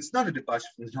 And it's not a departure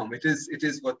from the norm. It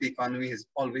is what the economy has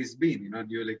always been,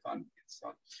 dual economy and so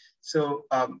on. So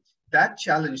that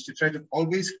challenge to try to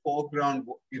always foreground,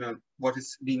 what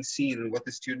is being seen and what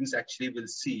the students actually will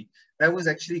see, that was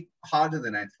actually harder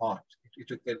than I thought. It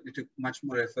took much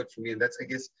more effort for me, and that's, I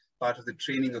guess, part of the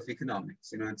training of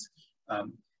economics. It's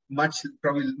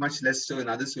probably much less so in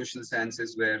other social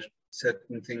sciences where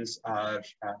certain things are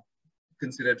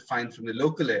considered fine from the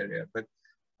local area, but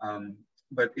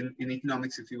in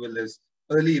economics, if you will, there's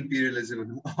early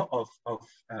imperialism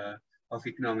of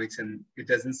economics, and it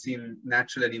doesn't seem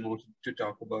natural anymore to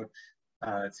talk about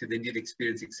say the Indian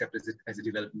experience except as a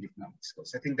development economics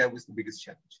course. I think that was the biggest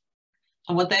challenge.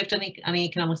 And would they have done any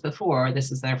economics before, or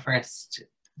this is their first?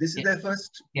 This is their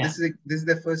first. Yeah. This is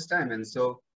their first time, and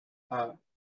so by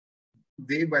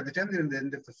the time they're at the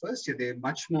end of the first year, they're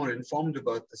much more informed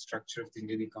about the structure of the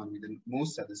Indian economy than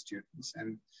most other students,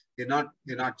 and they're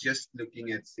not just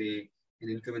looking at, say, an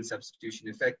income and substitution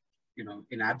effect,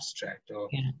 in abstract, or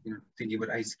thinking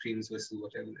about ice creams versus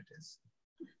whatever it is.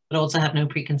 But also have no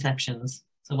preconceptions.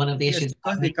 So one of the issues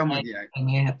because they come with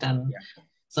may have done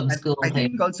some school. I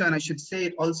think also, and I should say,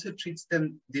 it also treats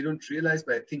them, they don't realize,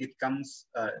 but I think it comes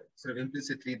sort of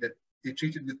implicitly that they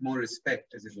treat it with more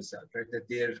respect as a result, right? That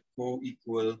they're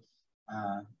co-equal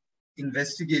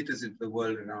investigators into the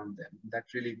world around them. That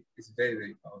really is very,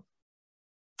 very powerful.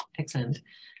 Excellent.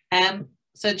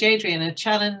 So Jadrian, a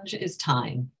challenge is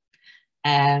time.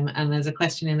 And there's a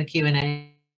question in the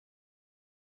Q&A.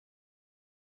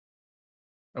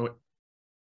 Oh, wait.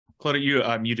 Cloda, you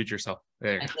muted yourself.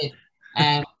 There.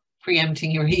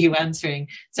 Preempting you answering.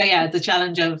 So yeah, the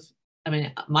challenge of, I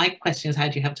mean, my question is, how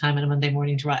do you have time on a Monday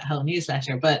morning to write a whole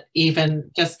newsletter? But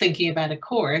even just thinking about a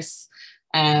course,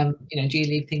 do you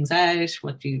leave things out?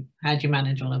 How do you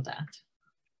manage all of that?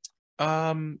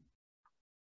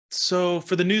 So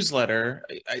for the newsletter,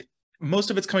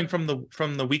 most of it's coming from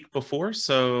the week before.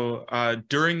 So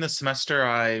during the semester,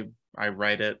 I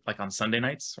write it like on Sunday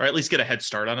nights, or at least get a head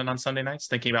start on it on Sunday nights,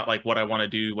 thinking about like what I want to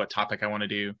do, what topic I want to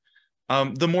do.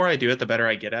 The more I do it, the better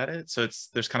I get at it. So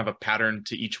there's kind of a pattern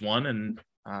to each one, and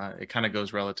it kind of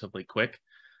goes relatively quick.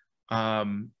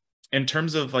 In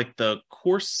terms of like the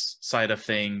course side of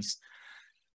things,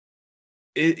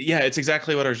 it's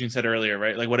exactly what Arjun said earlier,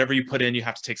 right? Like whatever you put in, you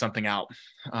have to take something out.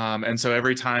 And so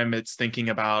every time it's thinking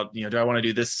about, do I want to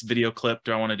do this video clip?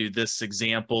 Do I want to do this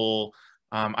example?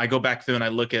 I go back through and I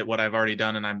look at what I've already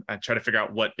done, and I try to figure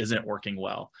out what isn't working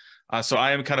well. So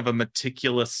I am kind of a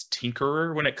meticulous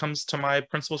tinkerer when it comes to my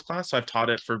principles class. So I've taught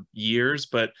it for years,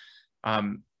 but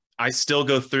I still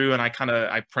go through and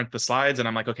I print the slides, and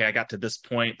I'm like, okay, I got to this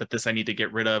point, but this I need to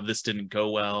get rid of. This didn't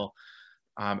go well.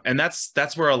 And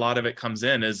that's where a lot of it comes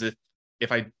in, is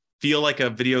if I feel like a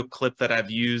video clip that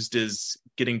I've used is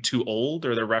getting too old,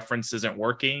 or the reference isn't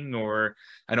working, or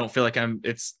I don't feel like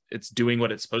it's doing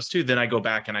what it's supposed to, then I go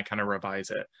back and I kind of revise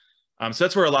it. So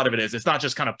that's where a lot of it is. It's not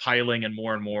just kind of piling and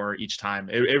more each time.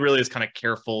 It really is kind of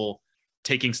careful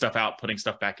taking stuff out, putting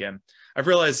stuff back in. I've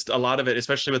realized a lot of it,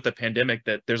 especially with the pandemic,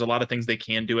 that there's a lot of things they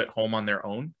can do at home on their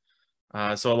own.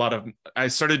 So I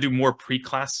started to do more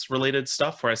pre-class related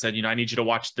stuff where I said, I need you to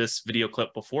watch this video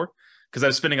clip before, because I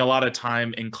was spending a lot of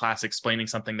time in class explaining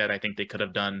something that I think they could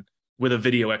have done with a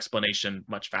video explanation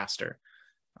much faster.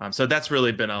 So that's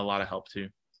really been a lot of help too.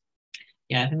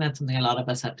 Yeah, I think that's something a lot of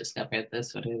us have discovered,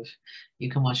 this sort of, you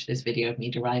can watch this video of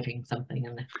me deriving something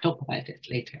and talk about it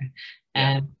later.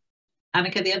 Yeah.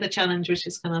 Annika, the other challenge which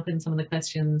has come up in some of the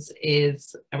questions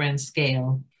is around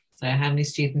scale. So how many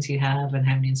students you have and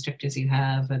how many instructors you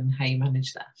have and how you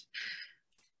manage that.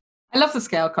 I love the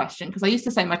scale question, because I used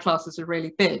to say my classes are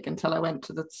really big until I went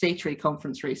to the C3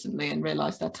 conference recently and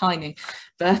realised they're tiny.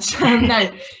 But no.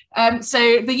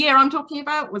 So the year I'm talking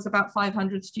about was about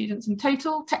 500 students in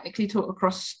total, technically taught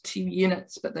across 2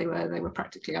 units, but they were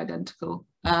practically identical.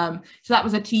 So that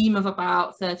was a team of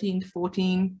about 13 to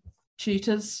 14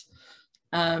 tutors.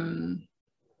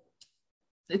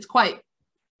 It's quite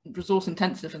resource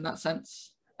intensive in that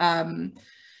sense.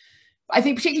 I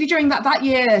think particularly during that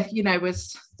year,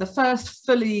 was the first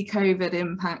fully COVID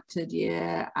impacted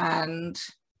year, and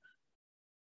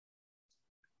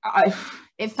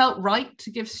it felt right to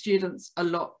give students a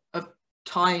lot of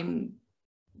time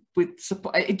with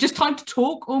support. Just time to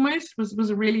talk almost was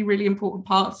a really, really important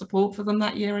part of support for them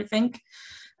that year, I think.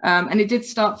 And it did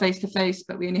start face-to-face,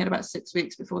 but we only had about 6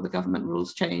 weeks before the government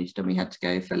rules changed and we had to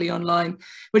go fully online,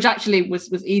 which actually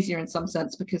was easier in some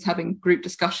sense, because having group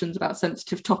discussions about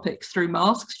sensitive topics through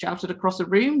masks shouted across a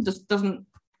room just doesn't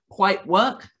quite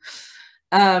work.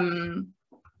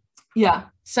 Yeah,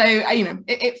 so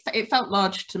it felt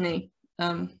large to me,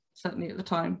 certainly at the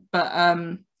time,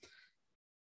 but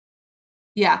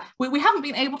yeah, we haven't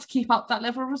been able to keep up that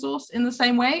level of resource in the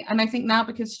same way. And I think now,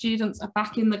 because students are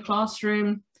back in the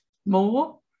classroom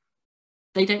more,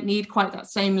 they don't need quite that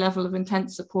same level of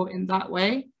intense support in that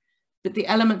way. But the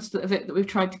elements of it that we've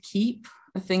tried to keep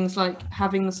are things like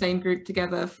having the same group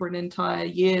together for an entire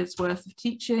year's worth of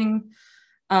teaching,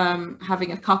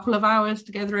 having a couple of hours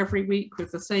together every week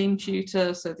with the same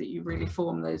tutor, so that you really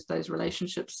form those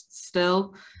relationships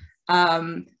still.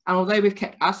 And although we've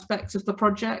kept aspects of the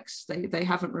projects, they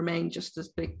haven't remained just as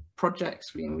big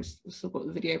projects. We've still got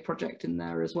the video project in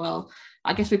there as well.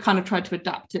 I guess we've kind of tried to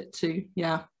adapt it to,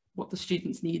 what the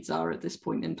students' needs are at this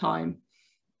point in time.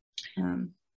 Yeah.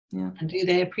 And do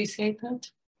they appreciate that?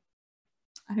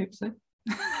 I hope so.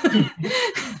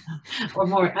 Or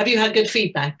more. Have you had good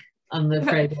feedback on the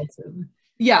progress?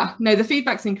 Yeah, no, the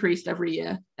feedback's increased every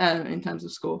year in terms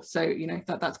of score. So,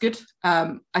 that's good.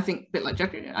 I think a bit like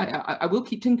Jadrian, I will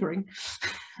keep tinkering.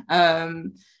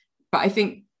 But I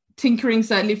think tinkering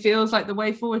certainly feels like the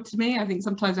way forward to me. I think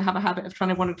sometimes I have a habit of trying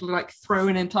to want to like throw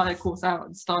an entire course out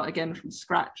and start again from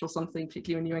scratch or something,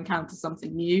 particularly when you encounter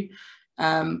something new.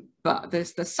 But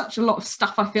there's such a lot of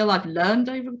stuff I feel I've learned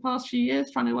over the past few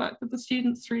years trying to work with the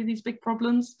students through these big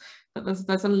problems, that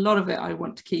there's a lot of it I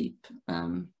want to keep.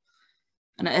 And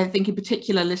I think in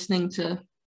particular listening to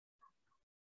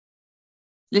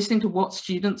what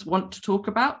students want to talk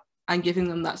about and giving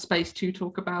them that space to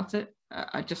talk about it,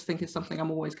 I just think is something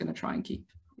I'm always going to try and keep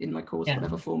in my course,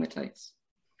 whatever form it takes.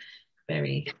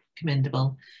 Very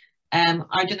commendable.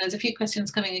 Arjun, there's a few questions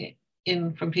coming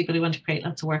in from people who want to create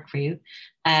lots of work for you.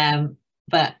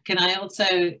 But can I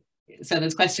also, so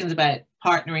there's questions about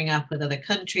partnering up with other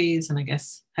countries and I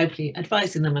guess hopefully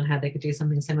advising them on how they could do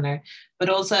something similar. But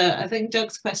also I think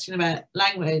Doug's question about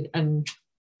language and,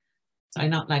 sorry,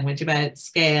 not language, about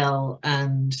scale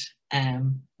and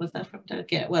was that from Doug?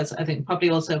 Yeah, it was. I think probably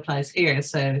also applies here.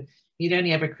 So you'd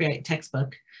only ever create a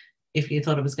textbook if you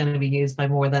thought it was going to be used by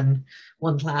more than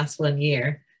one class 1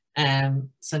 year.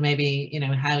 So maybe, you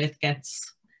know, how it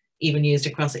gets even used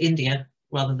across India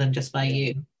rather than just by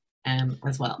you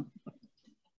as well.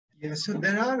 Yeah, so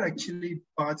there are actually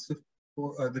parts of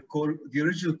the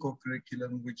original core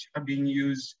curriculum which are being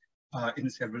used in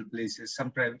several places,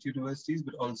 some private universities,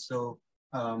 but also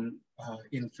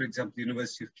in, for example, the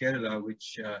University of Kerala,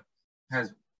 which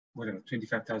has, whatever,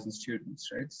 25,000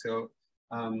 students, right? So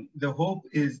the hope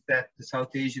is that the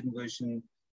South Asian version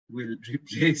will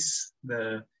replace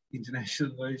the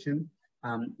international version,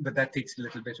 but that takes a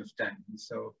little bit of time.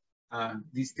 So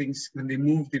these things, when they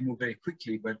move very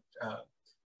quickly, but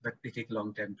they take a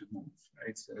long time to move,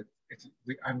 right? So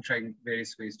I'm trying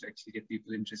various ways to actually get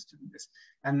people interested in this.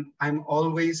 And I'm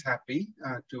always happy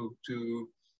to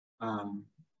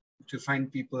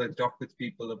find people and talk with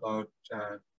people about,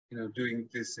 you know, doing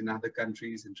this in other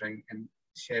countries and trying and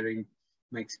sharing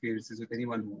my experiences with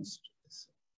anyone who wants to do this.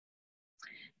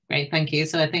 Great, thank you.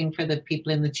 So I think for the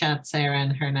people in the chat, Sarah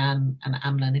and Hernan and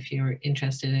Amlin, if you're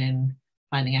interested in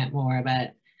finding out more about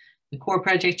the core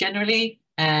project generally,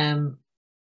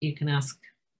 you can ask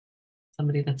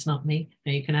somebody that's not me.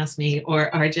 No, you can ask me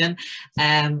or Arjun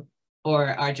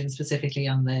specifically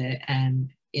on the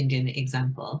Indian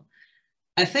example.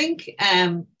 I think,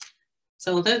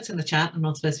 so although it's in the chat, I'm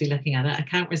not supposed to be looking at it, I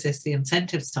can't resist the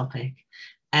incentives topic.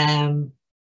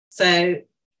 So,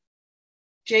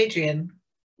 Jadrian,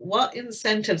 what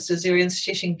incentives does your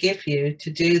institution give you to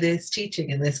do this teaching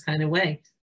in this kind of way?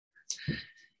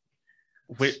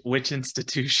 Which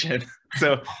institution?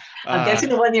 So I'm guessing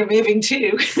the one you're moving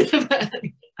to.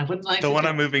 I wouldn't like the one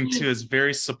I'm moving to is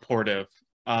very supportive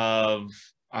of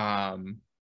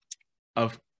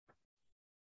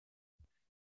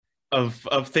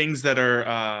things that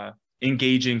are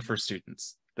engaging for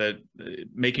students, that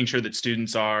making sure that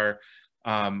students are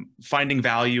finding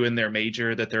value in their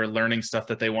major, that they're learning stuff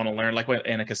that they want to learn. Like what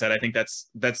Annika said, I think that's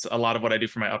a lot of what I do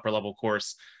for my upper level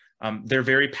course. They're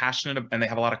very passionate and they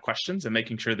have a lot of questions, and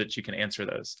making sure that you can answer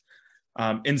those.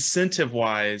 Incentive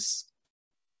wise,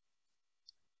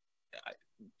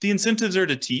 the incentives are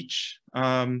to teach.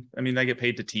 I mean, I get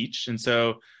paid to teach. And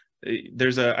so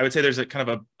I would say there's a kind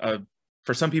of a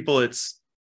for some people, it's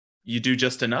you do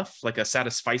just enough, like a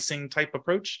satisficing type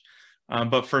approach.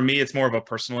 But for me, it's more of a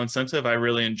personal incentive. I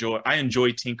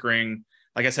enjoy tinkering.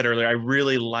 Like I said earlier, I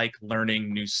really like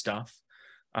learning new stuff.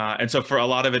 And so for a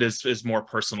lot of it is more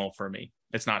personal for me.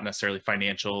 It's not necessarily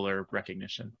financial or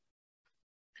recognition.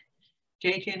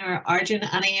 Jadrian or Arjun,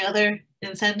 any other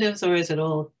incentives, or is it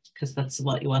all because that's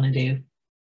what you want to do?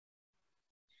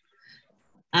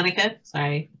 Annika,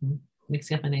 sorry,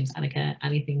 mixing up my names. Annika,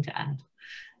 anything to add?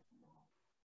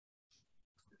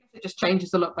 It just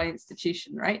changes a lot by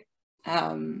institution, right?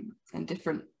 And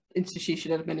different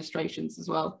institution administrations as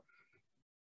well.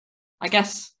 I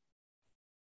guess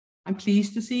I'm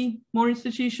pleased to see more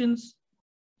institutions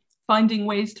finding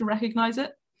ways to recognize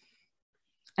it.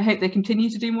 I hope they continue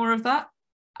to do more of that.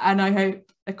 And I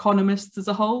hope economists as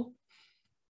a whole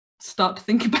start to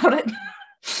think about it.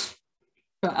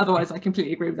 But otherwise, I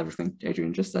completely agree with everything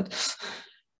Jadrian just said.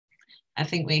 I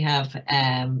think we have,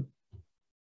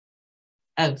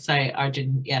 oh, sorry,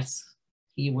 Arjun, yes,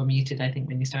 you were muted, I think,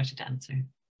 when you started to answer.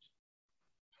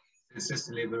 It's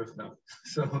just a labor of love.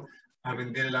 So, I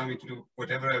mean, they allow me to do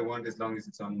whatever I want as long as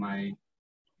it's on my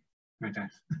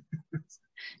time.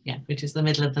 Yeah, which is the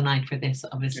middle of the night for this,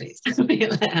 obviously.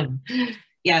 Yes,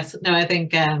 yes, no, I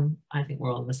think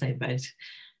we're all in the same boat.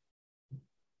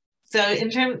 So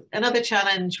another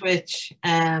challenge, which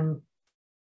I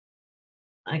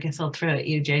guess I'll throw at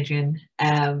you, Jadrian,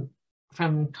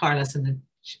 from Carlos in the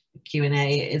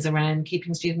Q&A, is around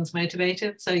keeping students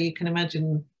motivated. So you can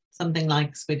imagine something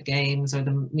like Squid Games or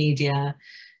the media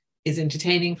is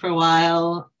entertaining for a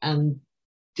while, and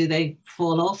do they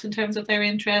fall off in terms of their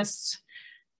interest?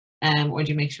 Or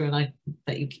do you make sure like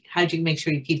that how do you make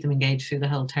sure you keep them engaged through the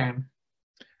whole term?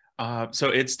 So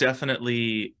it's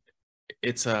definitely,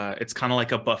 it's kind of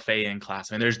like a buffet in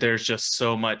class. I mean, there's just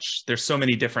so much, there's so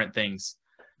many different things.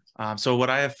 So what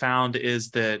I have found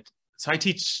is that, so I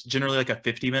teach generally like a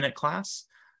 50-minute class.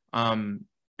 And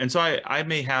so I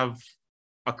may have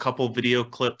a couple video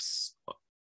clips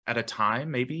at a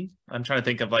time, maybe. I'm trying to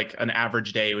think of like an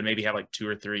average day would maybe have like 2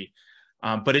 or 3.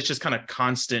 But it's just kind of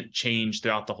constant change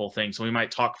throughout the whole thing. So we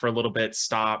might talk for a little bit,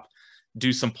 stop,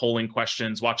 do some polling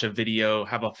questions, watch a video,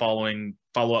 have a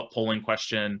follow-up polling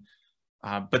question.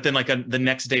 But then like the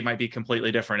next day might be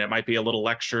completely different. It might be a little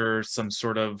lecture, some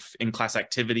sort of in-class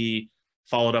activity,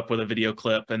 followed up with a video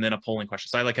clip, and then a polling question.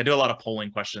 So I do a lot of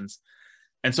polling questions.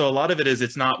 And so a lot of it is,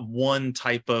 it's not one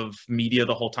type of media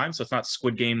the whole time. So it's not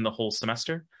Squid Game the whole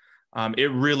semester.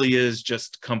 It really is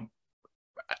just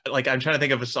like, I'm trying to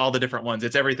think of all the different ones.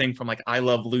 It's everything from like I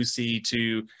Love Lucy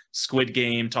to Squid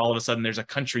Game to all of a sudden there's a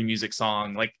country music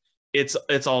song. Like it's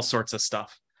all sorts of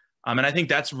stuff. And I think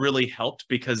that's really helped,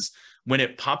 because when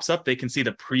it pops up, they can see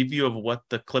the preview of what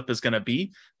the clip is going to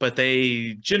be, but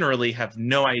they generally have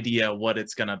no idea what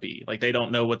it's going to be. Like they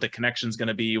don't know what the connection is going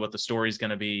to be, what the story is going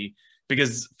to be,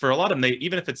 because for a lot of them,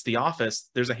 even if it's The Office,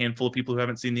 there's a handful of people who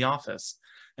haven't seen The Office.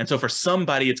 And so for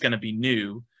somebody, it's going to be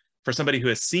new. For somebody who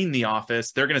has seen The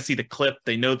Office, they're going to see the clip,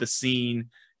 they know the scene,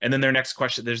 and then their next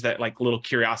question, there's that like little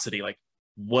curiosity, like,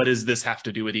 what does this have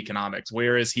to do with economics?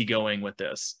 Where is he going with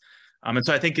this? And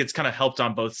so I think it's kind of helped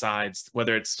on both sides,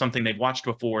 whether it's something they've watched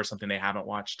before or something they haven't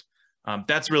watched.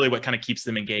 That's really what kind of keeps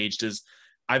them engaged. Is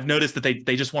I've noticed that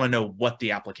they just want to know what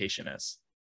the application is.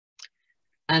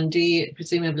 And do you,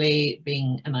 presumably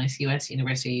being a nice US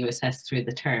university, you assess through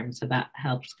the term, so that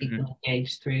helps people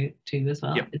engage through too as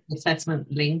well? Yep. Is the assessment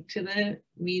linked to the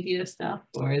media stuff,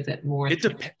 or is it more?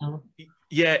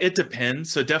 Yeah, it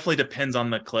depends. So it definitely depends on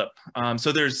the clip.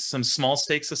 So there's some small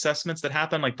stakes assessments that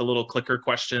happen, like the little clicker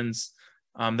questions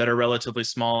that are relatively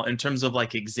small. In terms of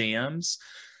like exams,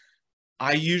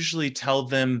 I usually tell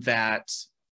them that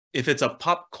if it's a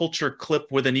pop culture clip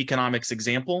with an economics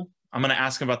example, I'm going to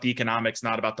ask them about the economics,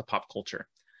 not about the pop culture.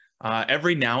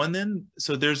 Every now and then,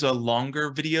 so there's a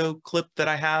longer video clip that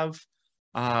I have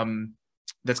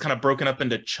that's kind of broken up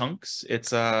into chunks.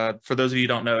 It's for those of you who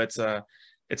don't know, it's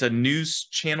a news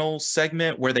channel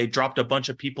segment where they dropped a bunch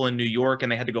of people in New York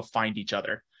and they had to go find each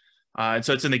other. And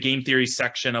so it's in the game theory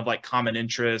section of like common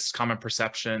interests, common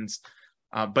perceptions.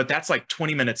 But that's like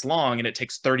 20 minutes long, and it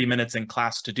takes 30 minutes in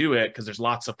class to do it because there's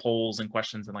lots of polls and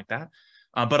questions and like that.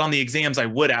 But on the exams, I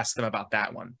would ask them about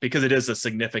that one because it is a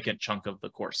significant chunk of the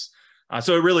course.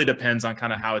 So it really depends on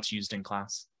kind of how it's used in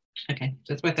class. Okay,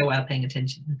 so it's worth their while paying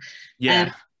attention.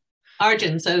 Yeah.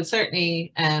 Arjun, so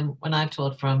certainly when I've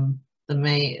taught from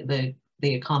the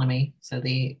economy, so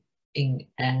the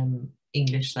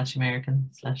English/American/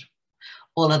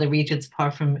 all other regions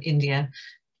apart from India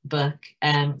book,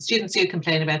 students do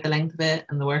complain about the length of it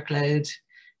and the workload.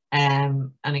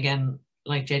 And again,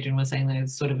 like Jadrian was saying,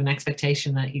 there's sort of an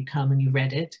expectation that you come and you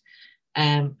read it.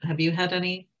 Have you had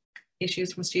any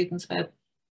issues from students about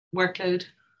workload?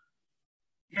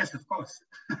 Yes, of course.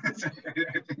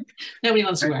 Nobody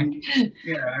wants to work.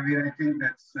 Yeah, I mean, I think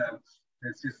that's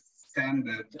just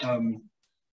standard.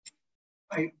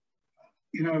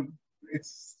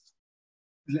 It's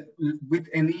with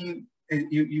any,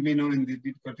 you may know in the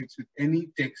context, with any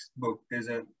textbook, there's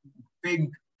a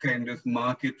big kind of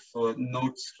market for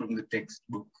notes from the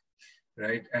textbook,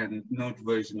 right? And note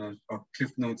version or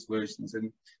Cliff Notes versions.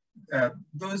 And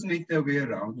those make their way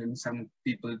around, and some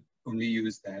people only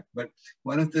use that. But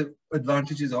one of the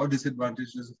advantages or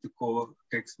disadvantages of the core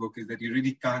textbook is that you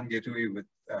really can't get away with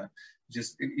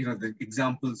just, the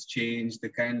examples change, the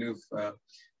kind of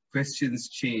questions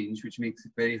change, which makes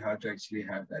it very hard to actually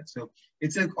have that. So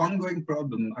it's an ongoing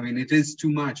problem. I mean, it is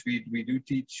too much. We do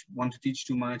want to teach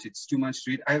too much. It's too much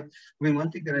to read. I mean,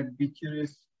 one thing that I'd be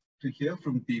curious to hear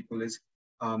from people is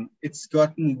it's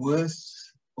gotten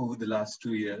worse over the last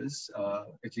 2 years.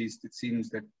 At least it seems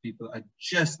that people are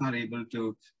just not able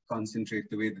to concentrate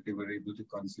the way that they were able to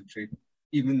concentrate,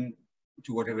 even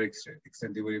to whatever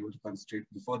extent they were able to concentrate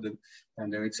before the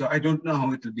pandemic. So I don't know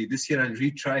how it will be. This year I'll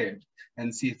retry it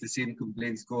and see if the same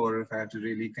complaints go, or if I have to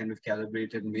really kind of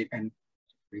calibrate and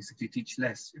basically teach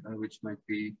less, which might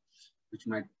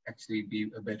actually be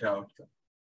a better outcome.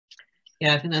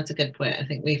 Yeah, I think that's a good point. I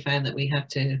think we found that we have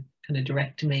to kind of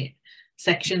direct-mate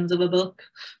sections of a book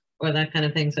or that kind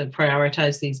of thing. So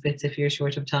prioritize these bits if you're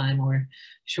short of time or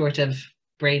short of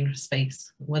brain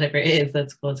space, whatever it is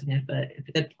that's causing it, but it's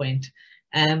a good point.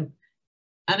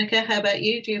 Annika, how about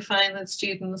you? Do you find that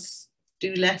students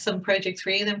do less on project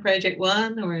 3 than project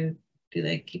 1, or do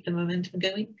they keep the momentum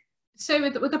going? So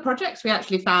with the projects, we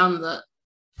actually found that,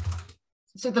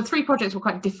 so the 3 projects were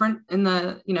quite different in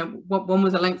the, you know, one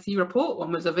was a lengthy report,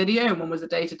 one was a video, and one was a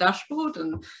data dashboard,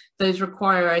 and those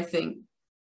require, I think,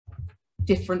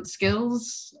 different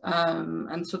skills,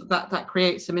 and sort of that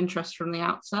creates some interest from the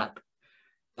outset.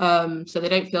 So they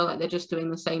don't feel like they're just doing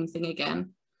the same thing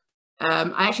again.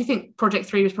 I actually think project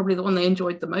 3 was probably the one they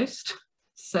enjoyed the most.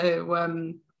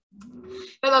 So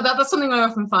that's something I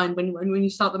often find when you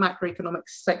start the macroeconomics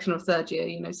section of 3rd year.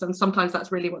 You know, sometimes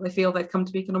that's really what they feel they've come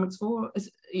to economics for,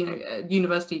 is, you know,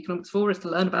 university economics for, is to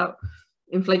learn about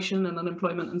inflation and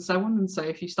unemployment and so on. And so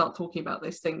if you start talking about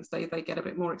those things, they get a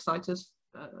bit more excited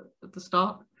at the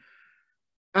start.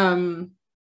 I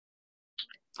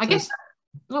guess.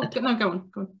 Oh no, go on.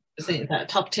 Say that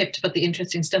top tip to put the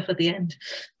interesting stuff at the end.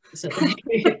 So draw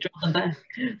them back.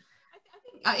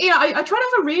 Yeah, I try to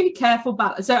have a really careful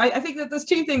balance. So I think that there's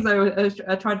 2 things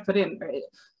I try to put in.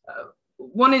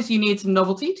 One is you need some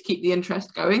novelty to keep the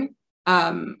interest going,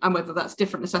 and whether that's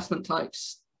different assessment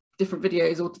types, different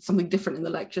videos, or something different in the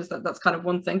lectures, that's kind of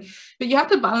one thing. But you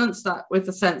have to balance that with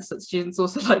the sense that students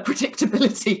also like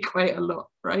predictability quite a lot,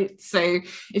 right? So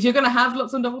if you're going to have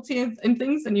lots of novelty in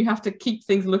things, then you have to keep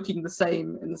things looking the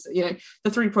same. And, you know,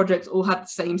 the 3 projects all had the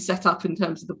same setup in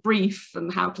terms of the brief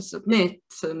and how to submit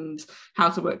and how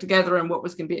to work together and what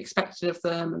was going to be expected of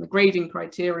them, and the grading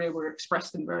criteria were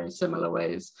expressed in very similar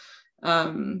ways.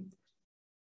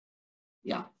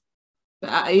 Yeah.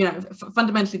 But, you know,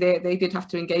 fundamentally, they did have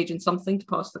to engage in something to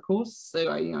pass the course.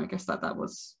 So, you know, I guess that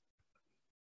was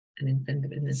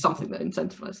something that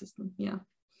incentivizes them. Yeah,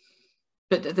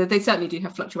 but they certainly do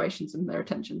have fluctuations in their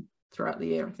attention throughout the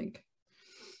year, I think.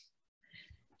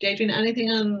 Jadrian, anything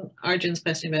on Arjun's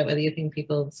question about whether you think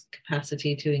people's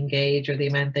capacity to engage or the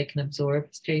amount they can absorb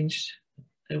has changed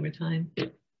over time?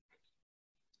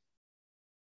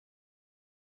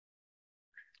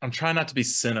 I'm trying not to be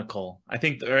cynical. I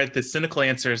think the cynical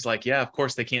answer is like, yeah, of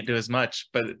course they can't do as much,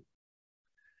 but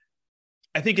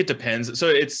I think it depends. So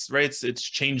it's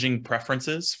changing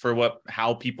preferences for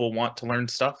how people want to learn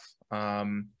stuff.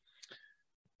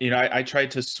 You know, I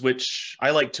tried to switch. I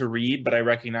like to read, but I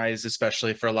recognize,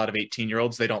 especially for a lot of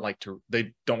 18-year-olds, they don't want to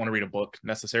read a book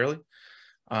necessarily.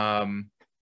 And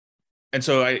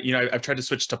so I've tried to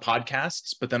switch to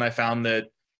podcasts, but then I found that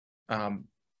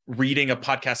reading a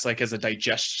podcast like as a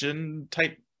digestion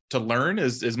type to learn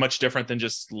is much different than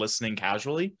just listening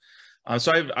casually.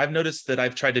 So I've noticed that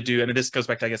I've tried to do, and this goes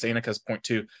back to, I guess, Annika's point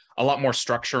too, a lot more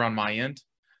structure on my end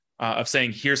of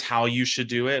saying, here's how you should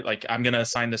do it. Like, I'm going to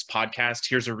assign this podcast.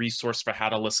 Here's a resource for how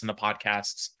to listen to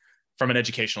podcasts from an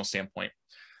educational standpoint.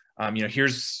 You know,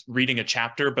 here's reading a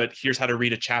chapter, but here's how to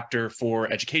read a chapter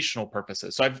for educational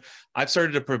purposes. So I've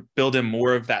started to build in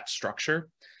more of that structure.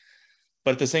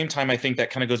 But at the same time, I think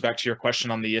that kind of goes back to your question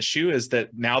on the issue, is that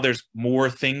now there's more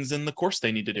things in the course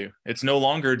they need to do. It's no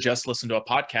longer just listen to a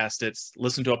podcast. It's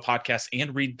listen to a podcast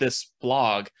and read this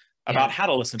blog about how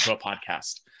to listen to a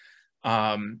podcast.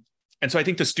 And so I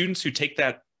think the students who take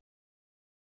that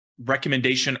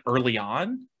recommendation early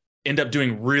on end up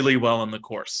doing really well in the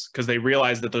course because they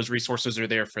realize that those resources are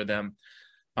there for them.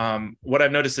 What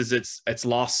I've noticed is it's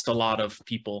lost a lot of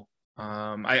people.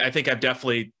 I think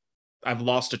I've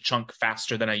lost a chunk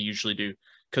faster than I usually do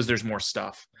because there's more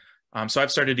stuff. So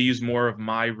I've started to use more of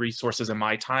my resources and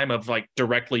my time of like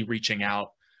directly reaching out,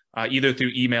 either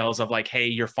through emails of like, hey,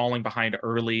 you're falling behind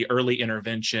early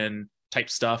intervention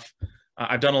type stuff.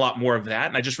 I've done a lot more of that.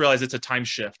 And I just realized it's a time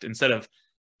shift. Instead of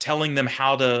telling them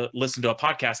how to listen to a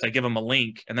podcast, I give them a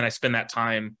link and then I spend that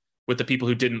time with the people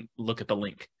who didn't look at the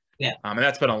link. Yeah. And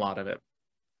that's been a lot of it.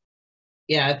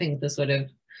 Yeah, I think the sort of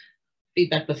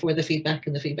feedback before the feedback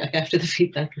and the feedback after the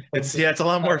feedback. It's a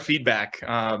lot more feedback.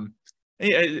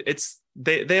 They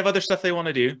have other stuff they want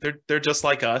to do. They're just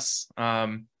like us.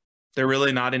 They're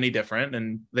really not any different,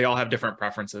 and they all have different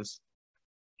preferences.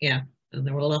 Yeah, and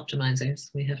they're all optimizers.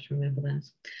 We have to remember that,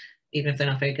 even if they're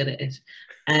not very good at it.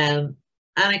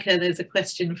 Annika, there's a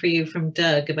question for you from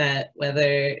Doug about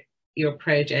whether your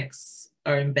projects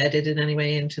are embedded in any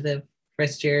way into the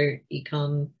first year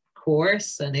econ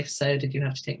course, and if so, did you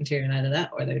have to take material out of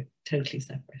that, or they're totally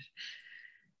separate?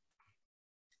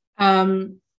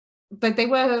 But they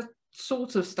were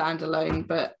sort of standalone,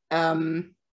 but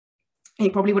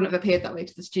it probably wouldn't have appeared that way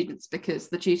to the students because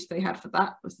the tutor they had for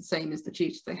that was the same as the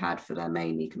tutor they had for their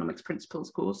main economics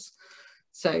principles course,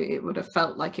 so it would have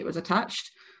felt like it was attached.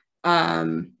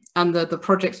 and the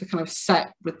projects were kind of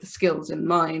set with the skills in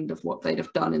mind of what they'd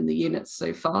have done in the units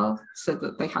so far, so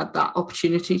that they had that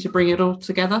opportunity to bring it all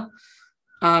together.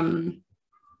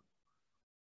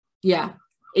 Yeah,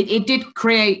 it did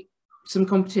create some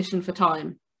competition for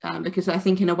time, because I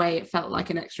think in a way it felt like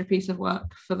an extra piece of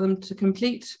work for them to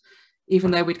complete,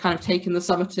 even though we'd kind of taken the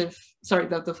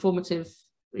formative,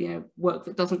 you know, work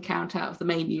that doesn't count out of the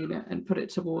main unit and put it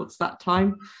towards that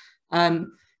time.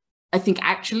 I think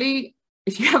actually,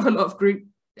 if you have a lot of group,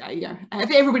 I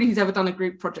think everybody who's ever done a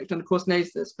group project, and of course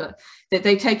knows this, but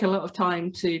they take a lot of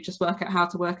time to just work out how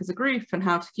to work as a group and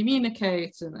how to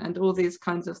communicate and all these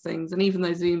kinds of things. And even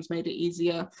though Zooms made it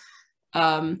easier,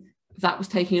 that was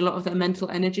taking a lot of their mental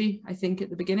energy. I think at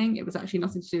the beginning, it was actually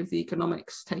nothing to do with the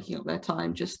economics taking up their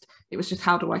time. It was just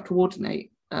how do I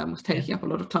coordinate was taking up a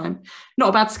lot of time. Not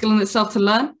a bad skill in itself to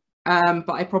learn,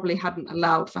 but I probably hadn't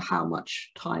allowed for how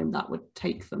much time that would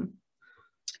take them.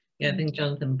 Yeah, I think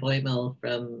Jonathan Boymel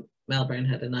from Melbourne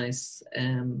had a nice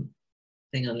thing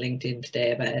on LinkedIn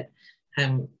today about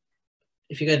how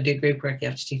if you're going to do group work, you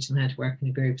have to teach them how to work in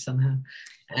a group somehow,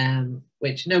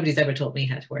 which nobody's ever taught me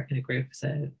how to work in a group.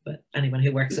 So, but anyone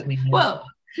who works with me knows. Well,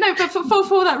 no, but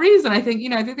for that reason, I think, you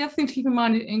know, the other thing to keep in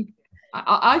mind,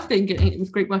 I think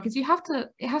with group work is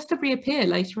it has to reappear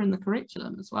later in the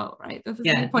curriculum as well, right? There's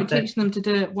no point teaching them to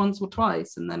do it once or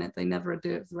twice and then they never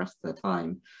do it for the rest of their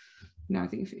time. You know, I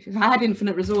think if I had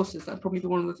infinite resources, that'd probably be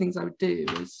one of the things I would do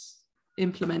is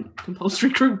implement compulsory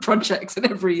group projects in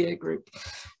every year group,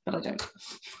 but I don't.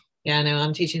 Yeah, no,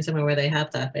 I'm teaching somewhere where they have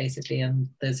that basically, and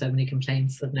there's so many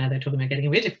complaints that now they're talking about getting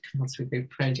rid of compulsory group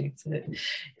projects. So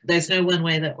there's no one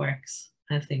way that works,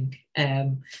 I think.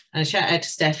 And shout out to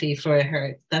Steffi for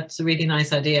her. That's a really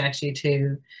nice idea actually,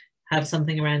 to have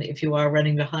something around if you are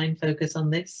running behind, focus on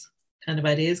this kind of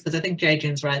ideas, because I think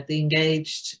Jadrian's right. The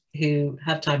engaged who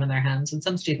have time on their hands, and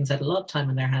some students had a lot of time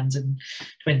on their hands in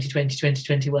 2020,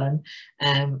 2021,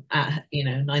 at, you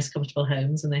know, nice comfortable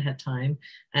homes, and they had time,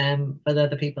 but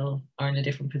other people are in a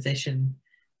different position.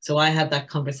 So I have that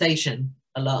conversation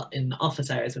a lot in office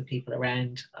hours with people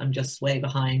around, I'm just way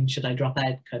behind, should I drop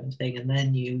out kind of thing, and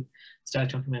then you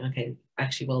start talking about, okay,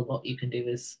 actually, well, what you can do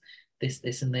is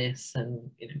this and this,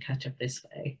 and, you know, catch up this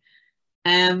way.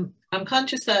 I'm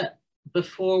conscious that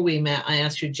before we met, I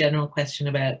asked you a general question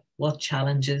about what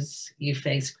challenges you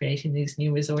face creating these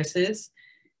new resources.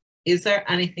 Is there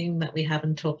anything that we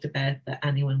haven't talked about that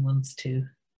anyone wants to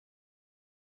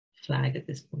flag at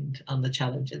this point on the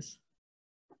challenges?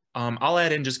 I'll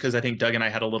add in just because I think Doug and I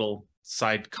had a little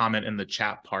side comment in the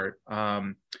chat part.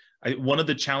 One of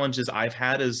the challenges I've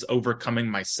had is overcoming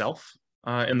myself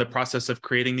in the process of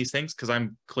creating these things, because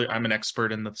I'm an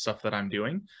expert in the stuff that I'm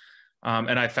doing.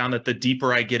 And I found that the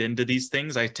deeper I get into these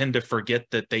things, I tend to forget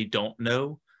that they don't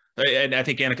know. And I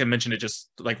think Annika mentioned it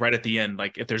just like right at the end,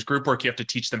 like if there's group work, you have to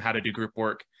teach them how to do group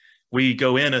work. We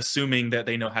go in assuming that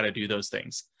they know how to do those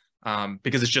things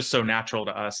because it's just so natural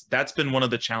to us. That's been one of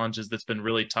the challenges that's been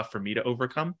really tough for me to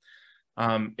overcome.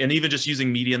 And even just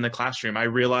using media in the classroom, I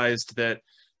realized that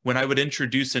when I would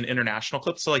introduce an international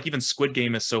clip, so like even Squid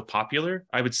Game is so popular,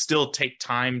 I would still take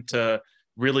time to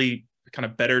really kind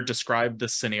of better describe the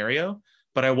scenario,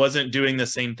 but I wasn't doing the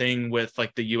same thing with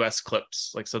like the US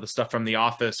clips, like so the stuff from The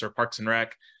Office or Parks and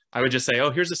Rec. I would just say, oh,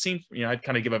 here's a scene, you know, I'd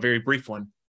kind of give a very brief one,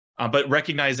 but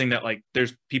recognizing that like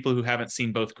there's people who haven't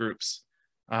seen both groups,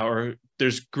 or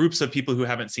there's groups of people who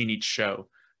haven't seen each show.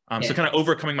 So kind of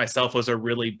overcoming myself was a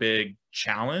really big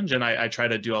challenge, and I try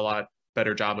to do a lot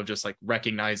better job of just like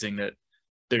recognizing that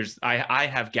I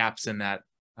have gaps in that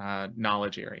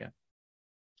knowledge area.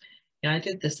 Yeah, I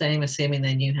did the same, assuming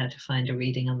they knew how to find a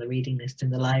reading on the reading list in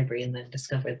the library, and then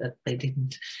discovered that they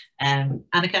didn't.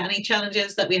 Annika, any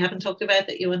challenges that we haven't talked about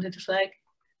that you wanted to flag?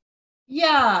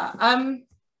 Yeah,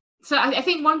 so I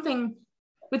think one thing,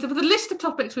 with the list of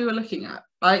topics we were looking at,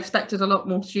 I expected a lot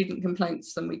more student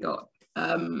complaints than we got.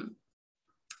 And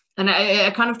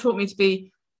it kind of taught me to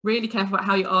be really careful about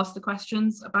how you ask the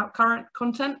questions about current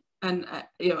content and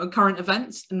you know, current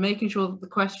events, and making sure that the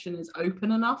question is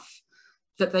open enough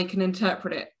that they can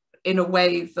interpret it in a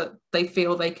way that they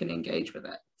feel they can engage with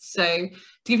it. So to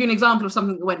give you an example of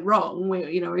something that went wrong,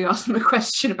 we asked them a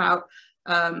question about,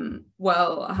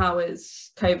 well, how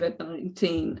is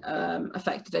COVID-19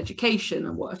 affected education,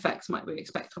 and what effects might we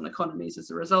expect on economies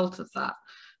as a result of that?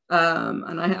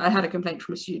 And I had a complaint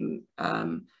from a student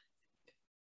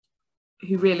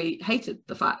who really hated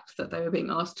the fact that they were being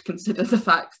asked to consider the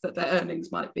fact that their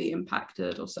earnings might be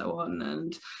impacted or so on.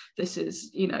 And this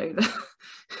is, you know,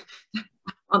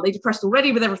 aren't they depressed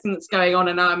already with everything that's going on,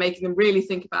 and now I'm making them really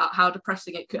think about how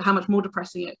depressing it could, how much more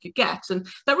depressing it could get. And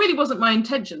that really wasn't my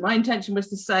intention. My intention was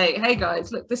to say, hey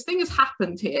guys, look, this thing has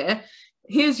happened here.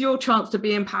 Here's your chance to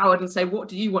be empowered and say, what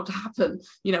do you want to happen?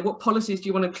 You know, what policies do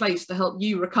you want in place to help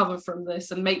you recover from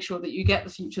this and make sure that you get the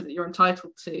future that you're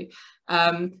entitled to?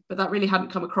 But that really hadn't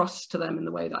come across to them in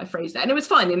the way that I phrased it. And it was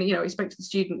fine. And, you know, we spoke to the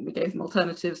student, we gave them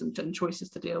alternatives and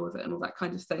choices to deal with it and all that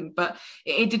kind of thing. But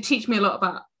it did teach me a lot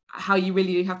about how you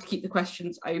really have to keep the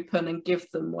questions open and give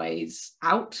them ways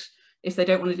out if they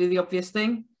don't want to do the obvious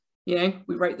thing. You know,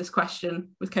 we wrote this question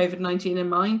with COVID-19 in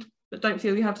mind, but don't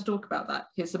feel you have to talk about that.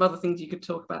 Here's some other things you could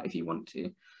talk about if you want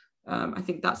to. I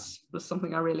think was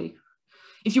something I really,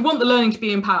 if you want the learning to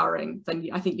be empowering, then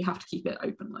I think you have to keep it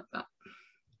open like that.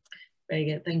 Very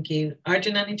good, thank you.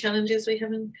 Arjun, any challenges we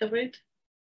haven't covered?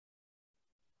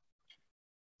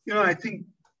 You know, I think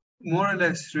more or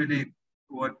less really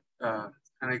what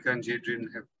Annika and Jadrian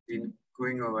have been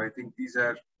going over. I think these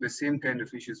are the same kind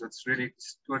of issues.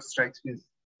 What strikes me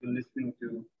in listening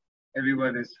to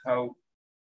everyone is how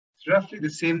it's roughly the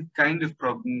same kind of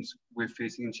problems we're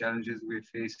facing and challenges we're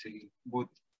facing, both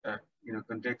you know,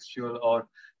 contextual or,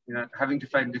 you know, having to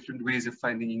find different ways of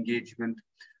finding engagement.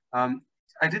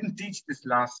 I didn't teach this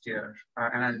last year,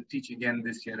 and I'll teach again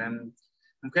this year. I'm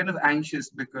kind of anxious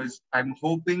because I'm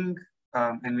hoping,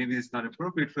 and maybe it's not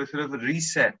appropriate, for sort of a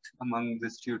reset among the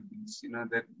students, you know,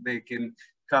 that they can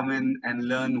come in and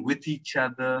learn with each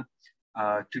other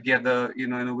together, you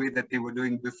know, in a way that they were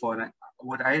doing before. And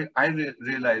what I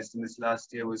realized in this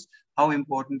last year was how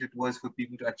important it was for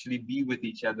people to actually be with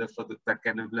each other for that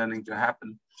kind of learning to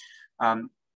happen.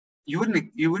 You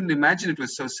wouldn't imagine it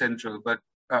was so central, but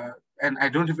and I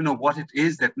don't even know what it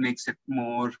is that makes it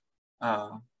more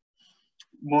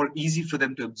easy for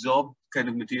them to absorb kind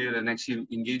of material and actually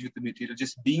engage with the material,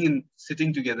 just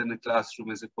sitting together in a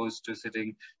classroom as opposed to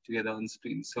sitting together on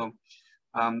screen. So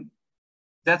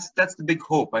that's the big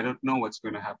hope. I don't know what's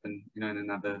going to happen, you know, in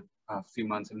another few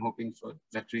months. I'm hoping for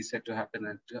that reset to happen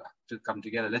and to come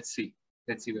together. Let's see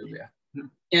where we are.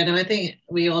 Yeah, no, I think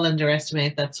we all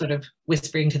underestimate that sort of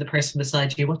whispering to the person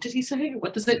beside you, what did he say?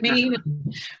 What does it mean?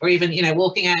 Or even, you know,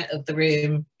 walking out of the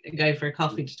room and going for a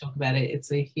coffee to talk about it. It's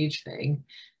a huge thing.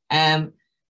 I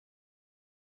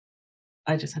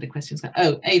just had a question.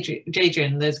 Oh,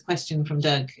 Jadrian, there's a question from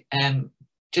Doug.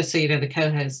 Just so you know, the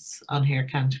co-hosts on here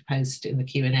can't post in the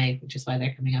Q&A, which is why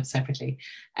they're coming up separately.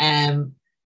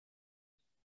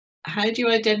 How do you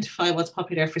identify what's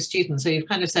popular for students? So you've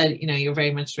kind of said, you know, you're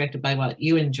very much directed by what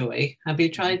you enjoy. Have you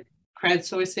tried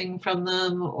crowdsourcing from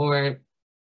them, or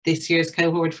this year's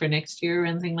cohort for next year or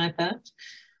anything like that?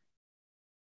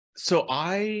 So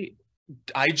I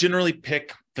generally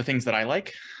pick the things that I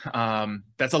like.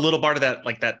 That's a little part of that,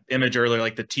 like that image earlier,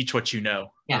 like the teach what you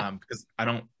know. Yeah. Because I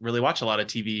don't really watch a lot of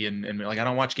TV and like I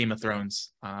don't watch Game of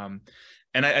Thrones.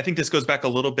 And I think this goes back a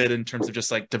little bit in terms of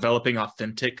just like developing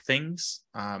authentic things.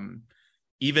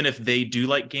 Even if they do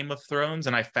like Game of Thrones,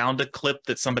 and I found a clip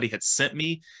that somebody had sent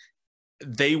me,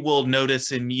 they will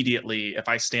notice immediately if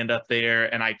I stand up there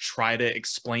and I try to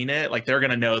explain it, like they're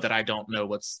going to know that I don't know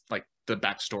what's like the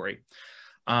backstory.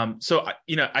 So,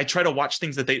 you know, I try to watch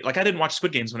things that they like. I didn't watch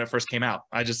Squid Games when it first came out.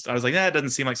 I was like, it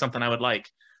doesn't seem like something I would like.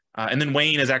 And then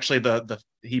Wayne is actually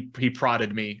he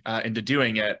prodded me into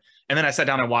doing it. And then I sat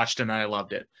down and watched it and I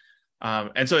loved it.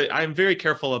 And so I'm very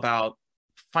careful about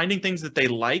finding things that they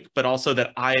like, but also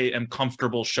that I am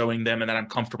comfortable showing them and that I'm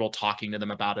comfortable talking to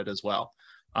them about it as well.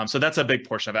 So that's a big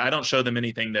portion of it. I don't show them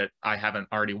anything that I haven't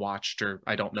already watched or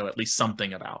I don't know at least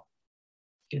something about.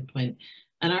 Good point.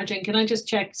 And Arjun, can I just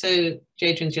check? So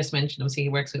Jadrian's just mentioned, obviously he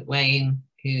works with Wayne,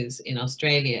 who's in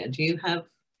Australia. Do you have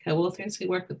co-authors who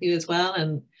work with you as well?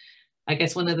 And I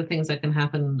guess one of the things that can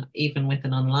happen even with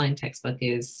an online textbook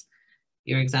is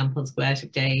your examples go out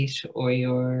of date, or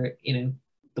the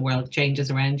world changes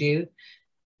around you.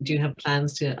 Do you have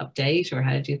plans to update, or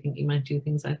how do you think you might do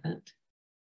things like that?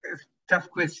 Tough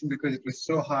question, because it was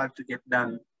so hard to get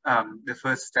done the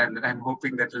first time that I'm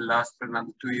hoping that will last for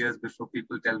another 2 years before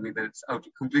people tell me that it's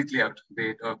completely out of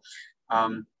date. Or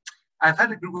I've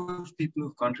had a group of people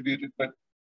who've contributed, but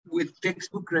with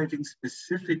textbook writing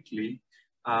specifically,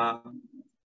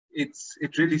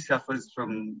 it really suffers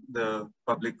from the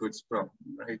public goods problem,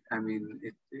 right? I mean,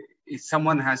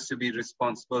 someone has to be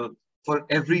responsible for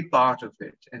every part of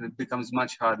it, and it becomes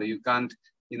much harder. You can't,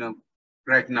 you know,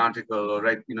 write an article or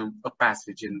write, you know, a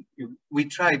passage. And we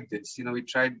tried this, you know, we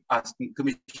tried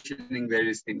commissioning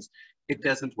various things. It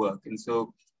doesn't work. And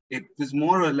so it was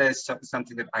more or less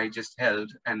something that I just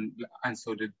held, and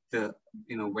so did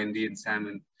Wendy and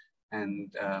Sam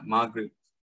and Margaret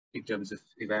in terms of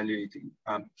evaluating.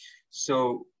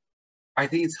 So I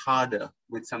think it's harder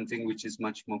with something which is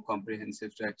much more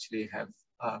comprehensive to actually have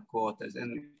co-authors.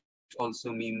 And it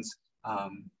also means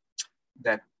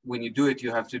that when you do it,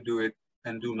 you have to do it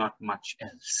and do not much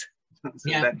else. So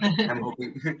Yeah. that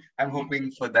I'm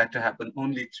hoping for that to happen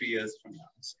only 3 years from now.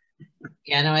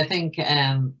 Yeah, no, I think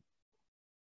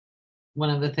one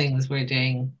of the things we're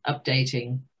doing,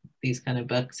 updating these kind of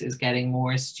books, is getting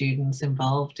more students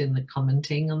involved in the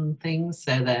commenting on things,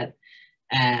 so that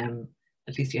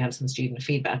at least you have some student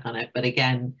feedback on it. But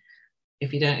again,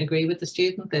 if you don't agree with the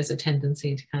student, there's a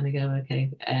tendency to kind of go,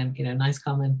 okay, you know, nice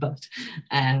comment, but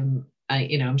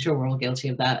you know, I'm sure we're all guilty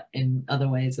of that in other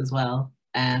ways as well.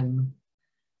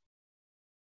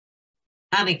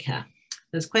 Annika,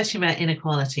 there's a question about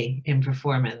inequality in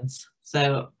performance.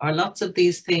 So are lots of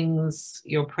these things,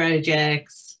 your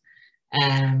projects, you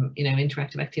know,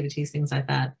 interactive activities, things like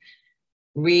that,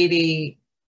 really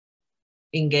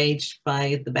engaged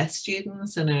by the best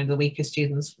students, and are the weaker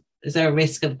students, is there a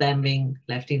risk of them being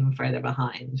left even further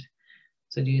behind?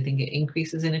 So do you think it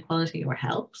increases inequality or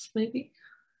helps maybe?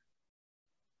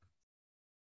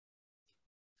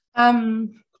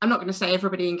 I'm not going to say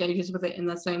everybody engages with it in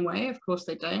the same way. Of course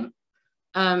they don't.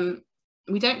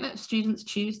 We don't let students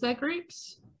choose their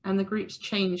groups, and the groups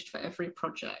changed for every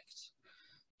project.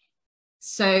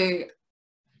 So, you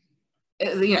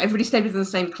know, everybody stayed within the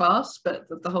same class, but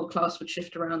the whole class would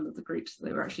shift around the groups that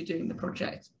they were actually doing the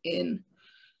project in.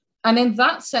 And in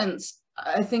that sense,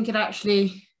 I think it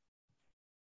actually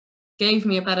gave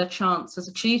me a better chance as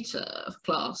a tutor of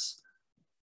class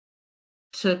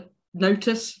to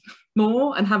notice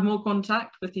more and have more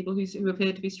contact with people who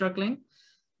appeared to be struggling,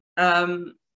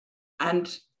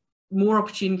 and more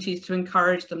opportunities to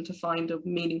encourage them to find a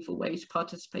meaningful way to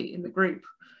participate in the group,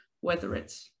 whether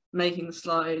it's making the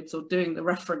slides or doing the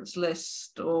reference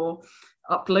list or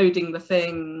uploading the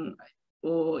thing,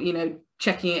 or, you know,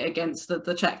 checking it against the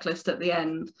checklist at the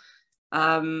end.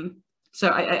 So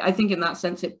I think in that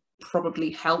sense, it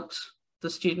probably helped the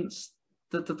students,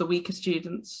 the weaker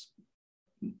students,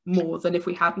 more than if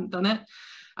we hadn't done it.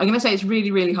 I'm going to say it's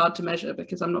really, really hard to measure,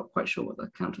 because I'm not quite sure what the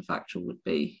counterfactual would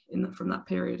be from that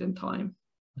period in time.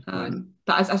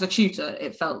 But as a tutor,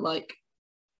 it felt like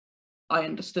I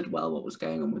understood well what was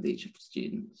going on with each of the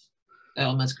students. They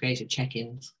almost created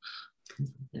check-ins.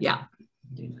 Yeah.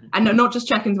 And not just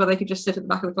check-ins where they could just sit at the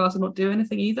back of the class and not do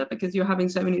anything either, because you're having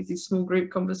so many of these small group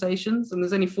conversations and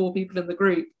there's only 4 people in the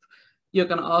group. You're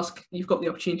going to ask, you've got the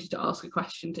opportunity to ask a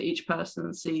question to each person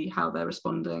and see how they're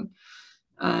responding.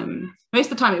 Most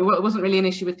of the time it wasn't really an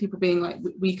issue with people being like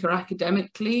weaker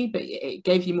academically, but it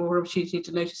gave you more opportunity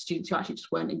to notice students who actually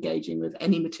just weren't engaging with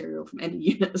any material from any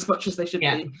unit as much as they should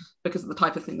be, because of the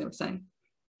type of thing they were saying.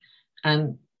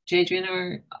 And Jadrian,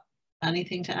 or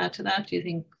anything to add to that? Do you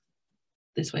think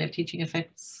this way of teaching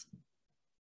affects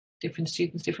different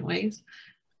students different ways?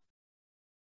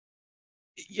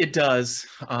 It does.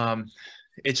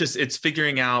 It's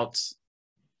figuring out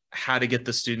how to get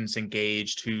the students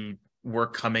engaged who were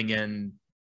coming in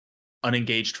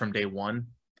unengaged from day one.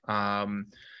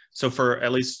 So for,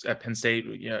 at least at Penn State,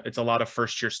 you know, it's a lot of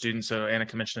first year students. So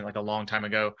Annika mentioned it like a long time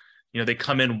ago, you know, they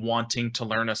come in wanting to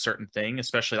learn a certain thing,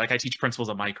 especially like I teach principles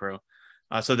of micro.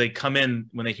 So they come in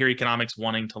when they hear economics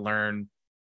wanting to learn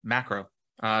macro.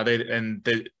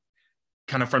 They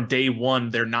kind of from day one,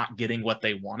 they're not getting what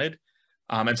they wanted.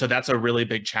 And so that's a really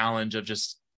big challenge of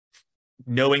just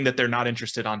knowing that they're not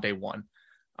interested on day one.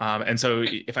 And so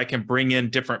if I can bring in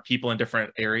different people in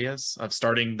different areas, of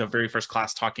starting the very first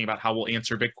class talking about how we'll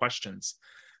answer big questions,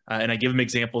 and I give them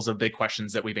examples of big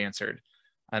questions that we've answered,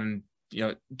 and, you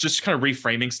know, just kind of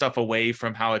reframing stuff away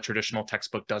from how a traditional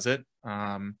textbook does it,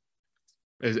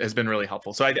 has been really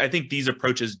helpful. So I think these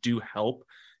approaches do help,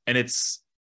 and it's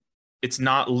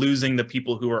not losing the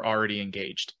people who are already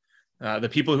engaged. The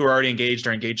people who are already engaged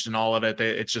are engaged in all of it.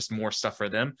 It's just more stuff for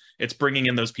them. It's bringing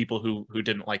in those people who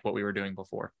didn't like what we were doing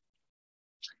before.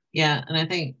 Yeah, and I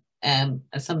think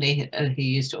as somebody who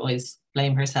used to always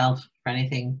blame herself for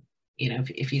anything, you know,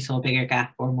 if you saw a bigger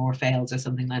gap or more fails or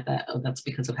something like that, oh, that's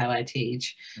because of how I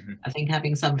teach. Mm-hmm. I think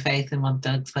having some faith in what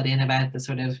Doug's put in about the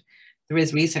sort of, there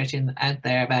is research out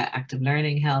there about active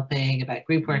learning helping, about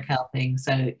group work helping.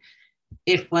 So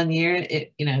if one year,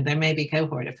 you know, there may be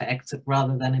cohort effects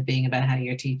rather than it being about how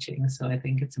you're teaching. So I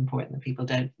think it's important that people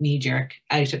don't knee-jerk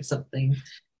out of something.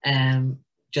 And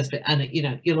you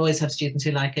know, you'll always have students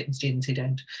who like it and students who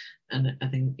don't. And I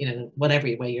think, you know, whatever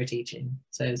way you're teaching.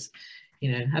 So, it's,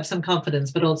 you know, have some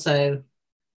confidence, but also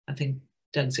I think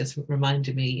Doug's just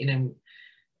reminded me, you know,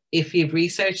 if you've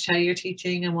researched how you're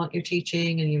teaching and what you're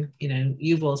teaching, and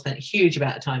you've all spent a huge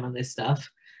amount of time on this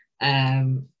stuff,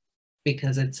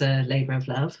 because it's a labor of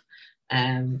love,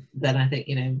 then I think,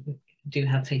 do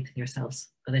have faith in yourselves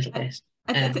a little bit.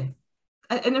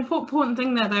 An important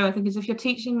thing there, though, I think, is if you're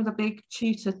teaching with a big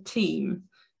tutor team,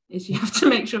 is you have to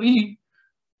make sure you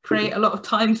create a lot of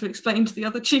time to explain to the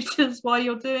other tutors why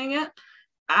you're doing it.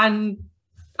 And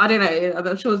I don't know,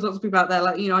 I'm sure there's lots of people out there,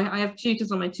 like, I have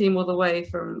tutors on my team all the way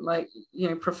from, like,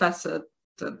 professor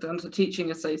down to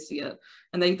teaching associate,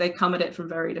 and they come at it from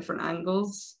very different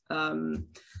angles, and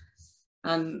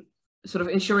sort of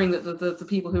ensuring that the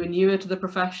people who are newer to the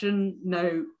profession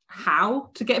know how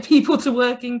to get people to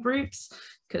work in groups,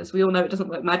 because we all know it doesn't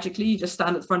work magically. You just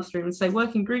stand at the front of the room and say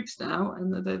work in groups now,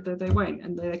 and they won't,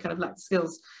 and they kind of lack the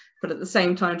skills. But at the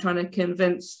same time, trying to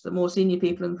convince the more senior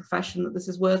people in the profession that this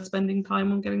is worth spending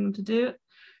time on getting them to do it.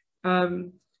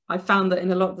 I found that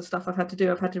in a lot of the stuff I've had to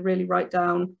do, I've had to really write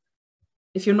down,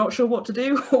 if you're not sure what to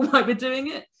do or why we're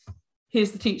doing it,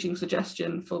 here's the teaching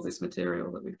suggestion for this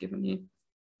material that we've given you.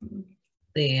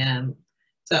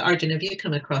 So Arjun, have you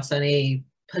come across any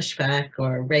pushback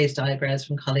or raised eyebrows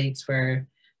from colleagues for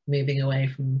moving away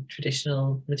from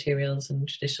traditional materials and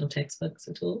traditional textbooks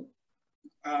at all?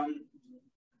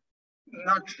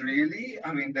 Not really.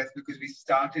 I mean, that's because we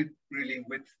started really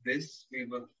with this. We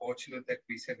were fortunate that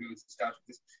we said we would start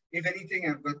with this. If anything,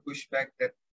 I've got pushback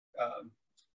that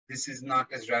this is not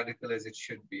as radical as it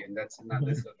should be, and that's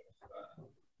another sort of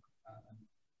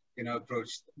approach,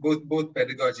 both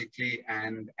pedagogically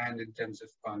and in terms of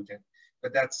content.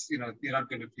 But that's, you're not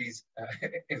going to please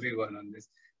everyone on this.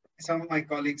 Some of my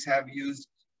colleagues have used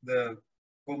the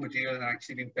core material and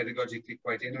actually been pedagogically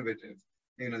quite innovative.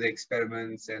 The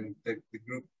experiments and the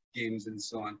group games and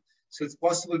so on. So it's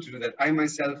possible to do that. I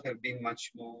myself have been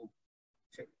much more,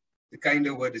 the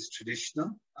kinder word is traditional.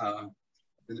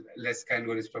 The less kind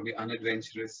word is probably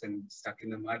unadventurous and stuck in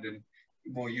the mud and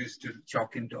more used to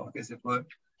chalk and talk, as it were.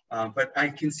 But I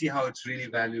can see how it's really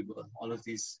valuable. All of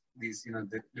these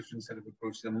the different set of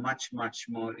approaches are much, much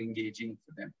more engaging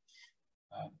for them.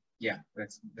 Yeah,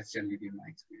 that's generally been my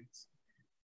experience.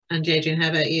 And Jadrian,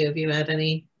 how about you? Have you had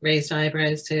any raised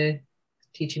eyebrows to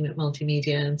teaching with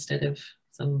multimedia instead of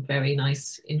some very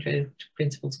nice intro to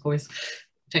principles course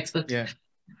textbooks? Yeah,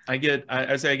 I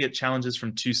get challenges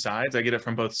from two sides. I get it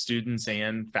from both students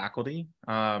and faculty.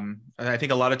 I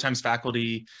think a lot of times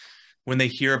faculty, when they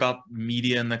hear about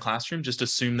media in the classroom, just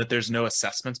assume that there's no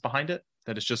assessments behind it,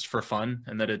 that it's just for fun,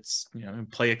 and that it's,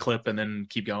 play a clip and then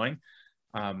keep going.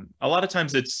 A lot of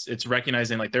times it's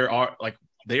recognizing like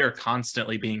they are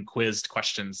constantly being quizzed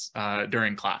questions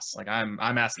during class. Like I'm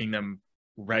asking them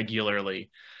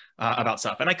regularly about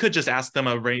stuff, and I could just ask them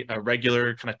a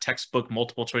regular kind of textbook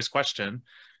multiple choice question,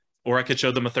 or I could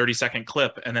show them a 30-second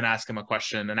clip and then ask them a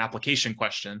question, an application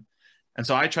question. And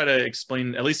so I try to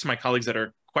explain, at least to my colleagues that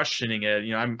are questioning it,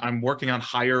 I'm working on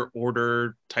higher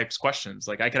order types questions.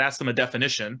 Like I could ask them a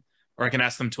definition, or I can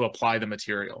ask them to apply the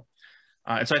material.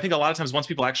 And so I think a lot of times once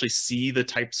people actually see the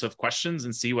types of questions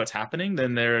and see what's happening,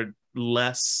 then they're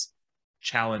less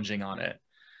challenging on it.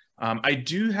 I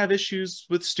do have issues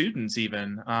with students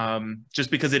even,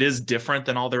 just because it is different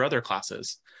than all their other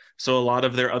classes. So a lot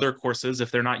of their other courses,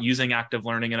 if they're not using active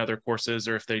learning in other courses,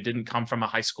 or if they didn't come from a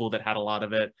high school that had a lot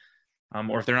of it,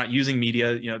 or if they're not using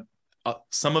media,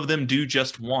 some of them do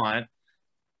just want,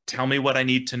 tell me what I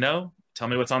need to know, tell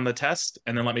me what's on the test,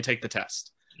 and then let me take the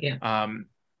test. Yeah.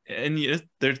 And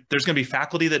there's going to be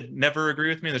faculty that never agree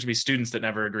with me. There's going to be students that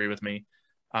never agree with me.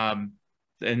 And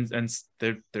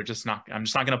they're just not, I'm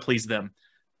just not going to please them.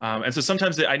 And so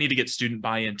sometimes I need to get student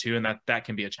buy-in too, and that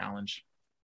can be a challenge.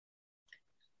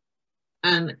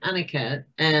 And Annika,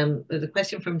 there's a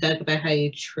question from Doug about how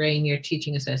you train your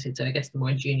teaching associates, so I guess the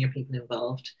more junior people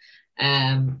involved.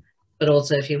 But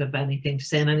also if you have anything to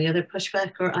say on any other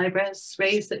pushback or eyebrows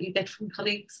raised that you get from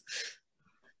colleagues.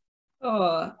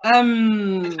 Oh,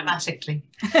 Dramatically.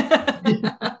 Let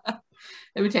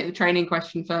me take the training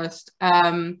question first.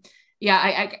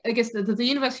 Yeah, I guess the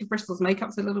University of Bristol's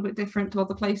makeup's a little bit different to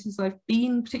other places I've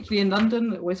been, particularly in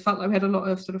London. It always felt like we had a lot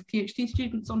of sort of PhD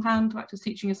students on hand to act as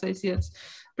teaching associates.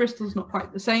 Bristol's not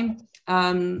quite the same.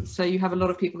 So you have a lot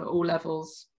of people at all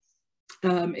levels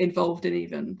involved in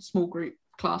even small group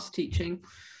class teaching.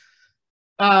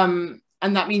 And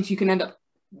that means you can end up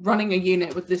running a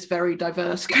unit with this very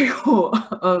diverse cohort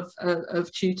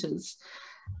of tutors.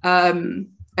 And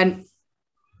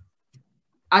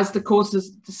as the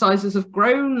courses, the sizes have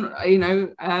grown,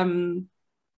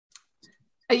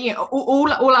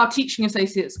 all our teaching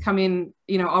associates come in,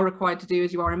 are required to do,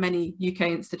 as you are in many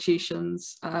UK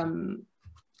institutions,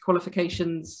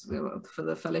 qualifications for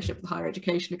the Fellowship of the Higher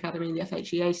Education Academy and the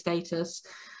FHEA status.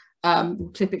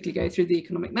 We'll typically go through the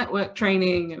economic network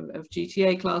training of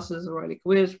GTA classes or early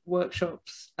careers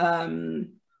workshops.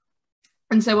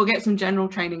 And so we'll get some general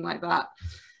training like that.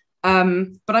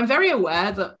 But I'm very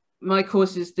aware that my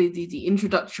course is the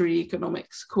introductory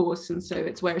economics course. And so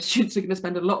it's where students are going to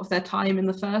spend a lot of their time in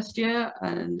the first year.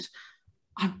 And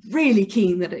I'm really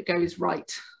keen that it goes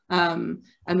right, and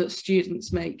that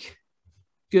students make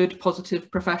good,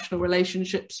 positive professional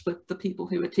relationships with the people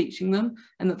who are teaching them,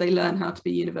 and that they learn how to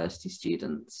be university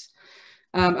students.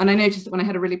 And I noticed that when I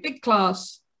had a really big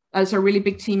class, as a really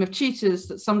big team of tutors,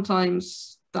 that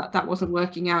sometimes that wasn't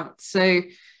working out. So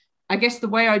I guess the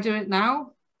way I do it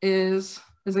now is,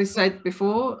 as I said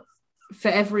before, for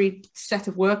every set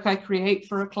of work I create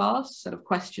for a class, set of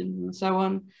questions and so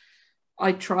on,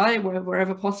 I try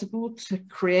wherever possible to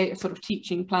create a sort of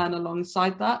teaching plan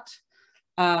alongside that,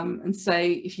 and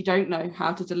say, if you don't know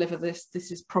how to deliver this,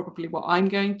 this is probably what I'm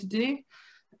going to do.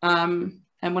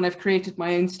 And when I've created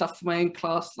my own stuff for my own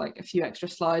class, like a few extra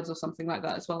slides or something like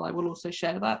that as well, I will also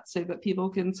share that so that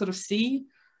people can sort of see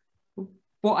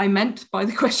what I meant by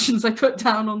the questions I put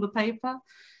down on the paper.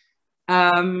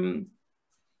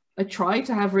 I try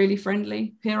to have really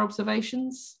friendly peer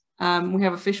observations. We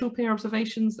have official peer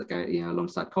observations that go,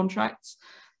 alongside contracts.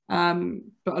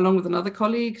 But along with another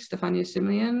colleague, Stefania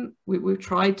Simeon, we've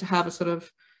tried to have a sort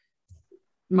of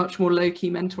much more low-key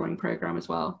mentoring program as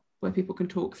well, where people can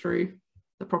talk through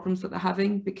the problems that they're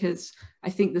having, because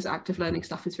I think this active learning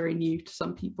stuff is very new to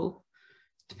some people,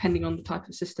 depending on the type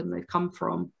of system they've come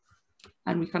from,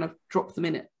 and we kind of drop them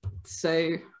in it.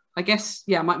 So I guess,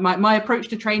 yeah, my approach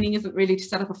to training isn't really to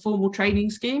set up a formal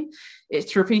training scheme.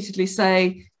 It's to repeatedly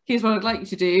say, here's what I'd like you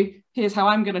to do, here's how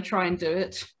I'm going to try and do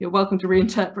it. You're welcome to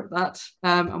reinterpret that.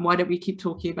 And why don't we keep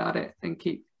talking about it and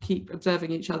keep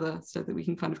observing each other so that we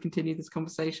can kind of continue this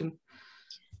conversation.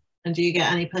 And do you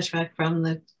get any pushback from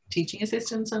the teaching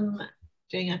assistants on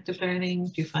doing active learning?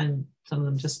 Do you find some of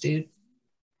them just do?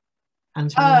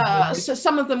 So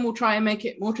some of them will try and make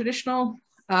it more traditional.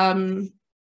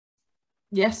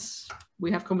 Yes,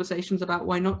 we have conversations about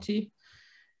why not to.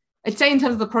 I'd say in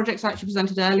terms of the projects I actually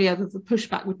presented earlier, that the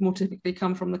pushback would more typically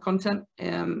come from the content.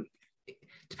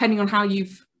 Depending on how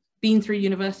you've been through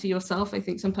university yourself, I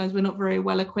think sometimes we're not very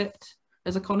well equipped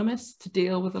as economists to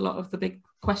deal with a lot of the big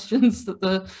questions that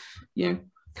the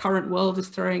current world is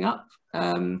throwing up.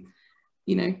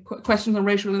 Questions on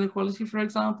racial inequality, for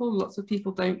example, lots of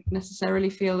people don't necessarily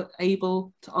feel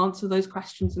able to answer those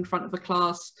questions in front of a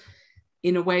class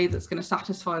in a way that's going to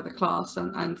satisfy the class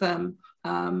and them.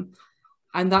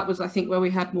 And that was, I think, where we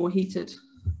had more heated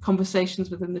conversations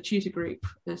within the tutor group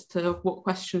as to what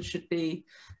questions should be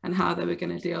and how they were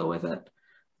going to deal with it.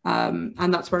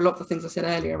 And that's where a lot of the things I said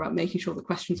earlier about making sure the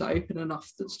questions are open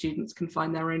enough that students can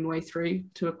find their own way through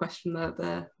to a question that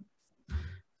they're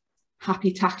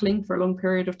happy tackling for a long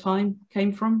period of time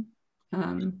came from.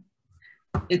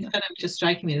 It's kind of just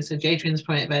striking me, so Jadrian's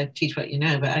point about teach what you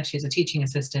know, but actually as a teaching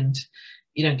assistant,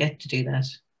 you don't get to do that.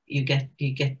 You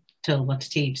get told what to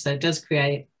teach. So it does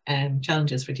create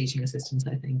challenges for teaching assistants,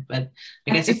 I think. But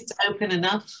I guess if it's open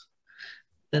enough,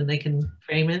 then they can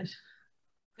frame it.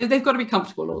 They've got to be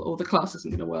comfortable or the class isn't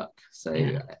going to work. So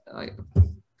a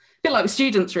bit like with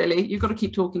students, really, you've got to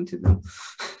keep talking to them.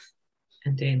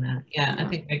 And doing that. Yeah, I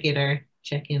think regular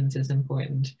check-ins is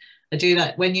important. I do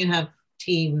that when you have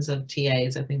teams of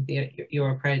TAs. I think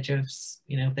your approach of,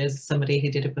 there's somebody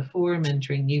who did it before,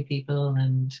 mentoring new people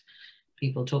and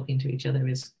people talking to each other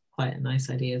is quite a nice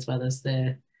idea, as well as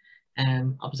the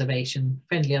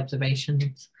friendly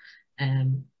observations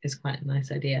is quite a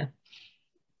nice idea.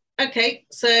 Okay,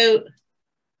 so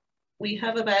we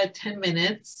have about 10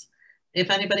 minutes. If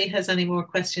anybody has any more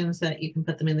questions, that you can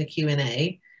put them in the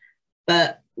Q&A.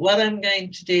 But what I'm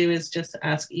going to do is just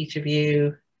ask each of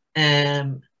you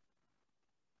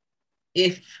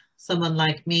if someone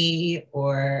like me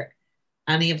or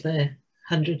any of the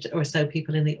 100 or so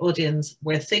people in the audience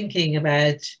were thinking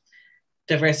about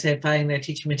diversifying their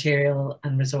teaching material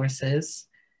and resources,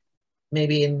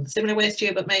 maybe in similar ways to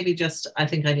you, but maybe just, I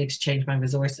think I need to change my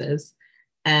resources.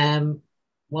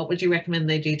 What would you recommend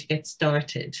they do to get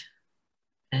started?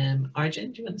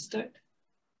 Arjun, do you want to start?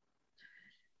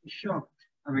 Sure.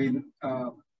 I mean,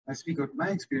 I speak of my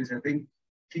experience. I think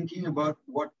thinking about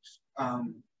what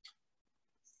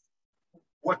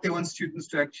they want students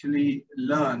to actually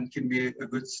learn can be a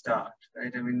good start,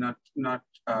 right? I mean, not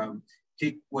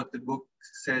take what the book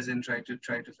says and try to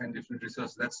find different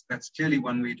resources. That's clearly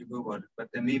one way to go about it. But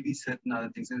there may be certain other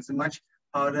things, and it's a much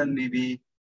harder and maybe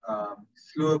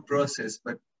slower process.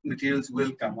 But materials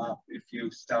will come up if you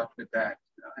start with that.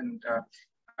 And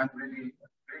I'm really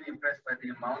impressed by the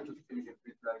amount of things that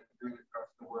people are doing across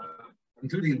the world,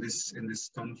 including in this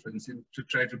conference, to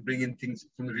try to bring in things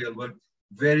from the real world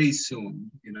very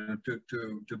soon,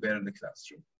 to bear in the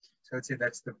classroom. So I'd say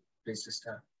that's the place to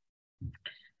start.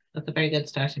 That's a very good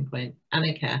starting point.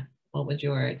 Annika, what would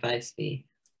your advice be?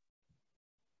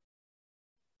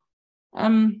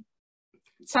 It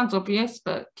sounds obvious,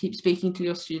 but keep speaking to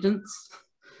your students.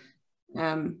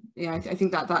 Yeah, I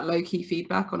think that low-key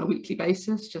feedback on a weekly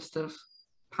basis, just of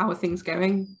how are things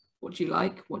going, what do you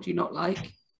like, what do you not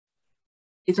like,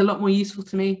 is a lot more useful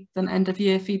to me than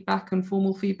end-of-year feedback and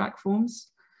formal feedback forms.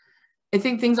 I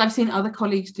think things I've seen other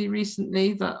colleagues do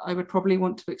recently that I would probably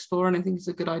want to explore, and I think is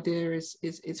a good idea,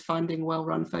 is finding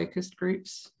well-run focused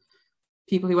groups,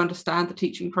 people who understand the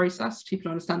teaching process, people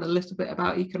who understand a little bit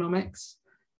about economics,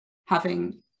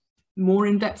 having more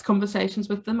in-depth conversations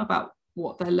with them about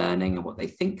what they're learning and what they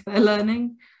think they're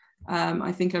learning.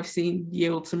 I think I've seen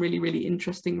yield some really, really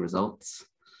interesting results.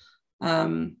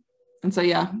 And so,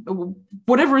 yeah,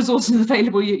 whatever resources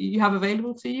available you have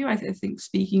available to you, I think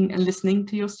speaking and listening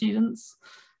to your students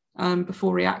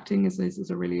before reacting is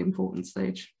a really important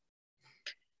stage.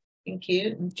 Thank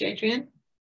you. Jadrian?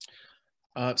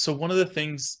 So one of the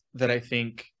things that I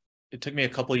think, it took me a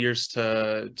couple of years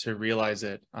to realize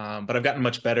it, but I've gotten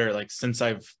much better like since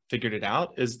I've figured it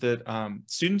out, is that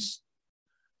students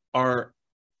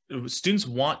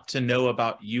want to know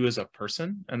about you as a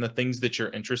person and the things that you're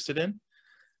interested in.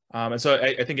 And so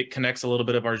I think it connects a little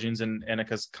bit of Arjun's and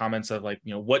Annika's comments of like,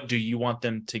 what do you want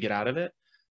them to get out of it?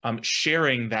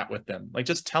 Sharing that with them, like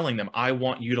just telling them, I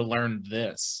want you to learn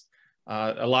this.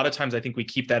 A lot of times I think we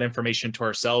keep that information to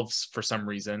ourselves for some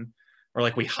reason, or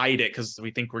like we hide it because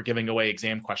we think we're giving away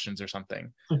exam questions or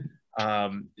something.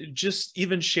 Just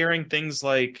even sharing things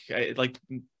like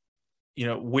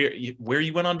where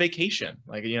you went on vacation.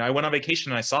 Like, I went on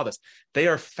vacation and I saw this. They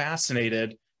are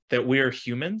fascinated that we're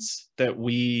humans, that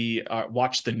we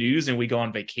watch the news and we go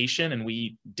on vacation and we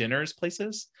eat dinners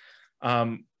places.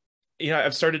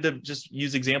 I've started to just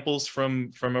use examples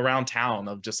from around town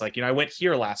of just like, I went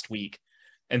here last week,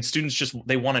 and students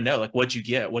they want to know, like, what'd you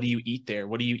get? What do you eat there?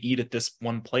 What do you eat at this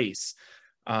one place?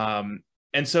 And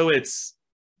so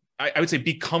I would say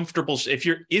be comfortable. If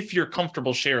you're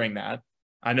comfortable sharing that,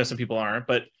 I know some people aren't,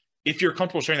 but if you're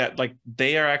comfortable sharing that, like,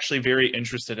 they are actually very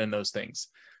interested in those things.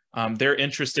 They're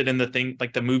interested in the thing,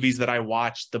 like the movies that I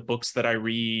watch, the books that I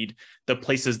read, the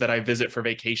places that I visit for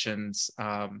vacations.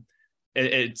 I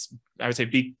would say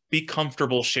be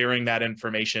comfortable sharing that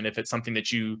information if it's something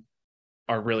that you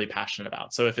are really passionate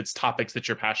about. So if it's topics that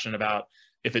you're passionate about,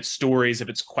 if it's stories, if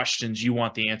it's questions you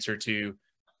want the answer to,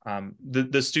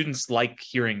 the students like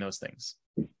hearing those things.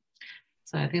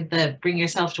 So I think the bring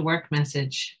yourself to work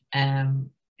message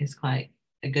is quite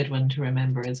a good one to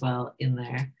remember as well in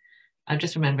there. I've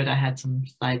just remembered I had some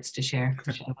slides to share,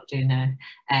 which I will do now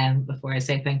before I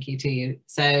say thank you to you.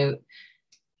 So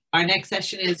our next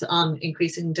session is on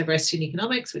increasing diversity in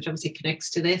economics, which obviously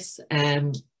connects to this,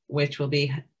 which will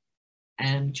be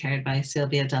chaired by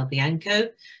Silvia Del Bianco.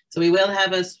 So we will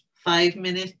have a 5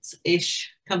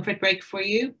 minutes-ish comfort break for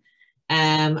you.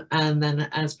 And then,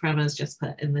 as Prema has just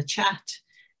put in the chat,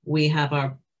 we have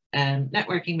our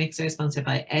networking mixer sponsored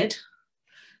by Ed,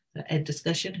 the Ed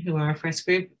Discussion, who are our first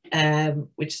group,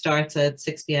 which starts at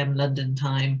 6 p.m. London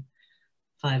time,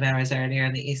 5 hours earlier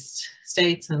in the East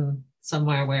States, and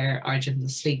somewhere where Arjun's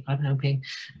asleep, I'm hoping,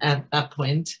 at that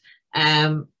point.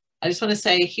 I just want to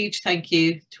say a huge thank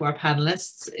you to our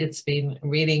panelists. It's been a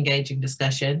really engaging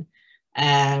discussion.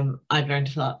 I've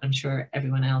learned a lot. I'm sure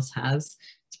everyone else has.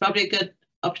 It's probably a good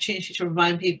opportunity to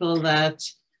remind people that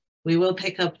we will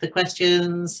pick up the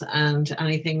questions and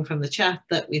anything from the chat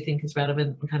that we think is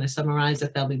relevant and kind of summarize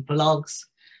it. There'll be blogs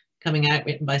coming out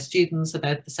written by students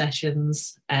about the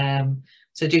sessions.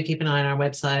 So do keep an eye on our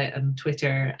website and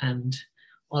Twitter and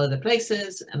all of the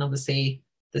places. And obviously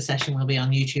the session will be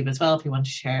on YouTube as well if you want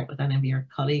to share it with any of your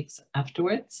colleagues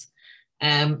afterwards.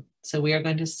 So we are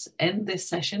going to end this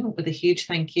session with a huge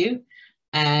thank you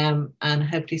and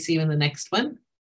hopefully see you in the next one.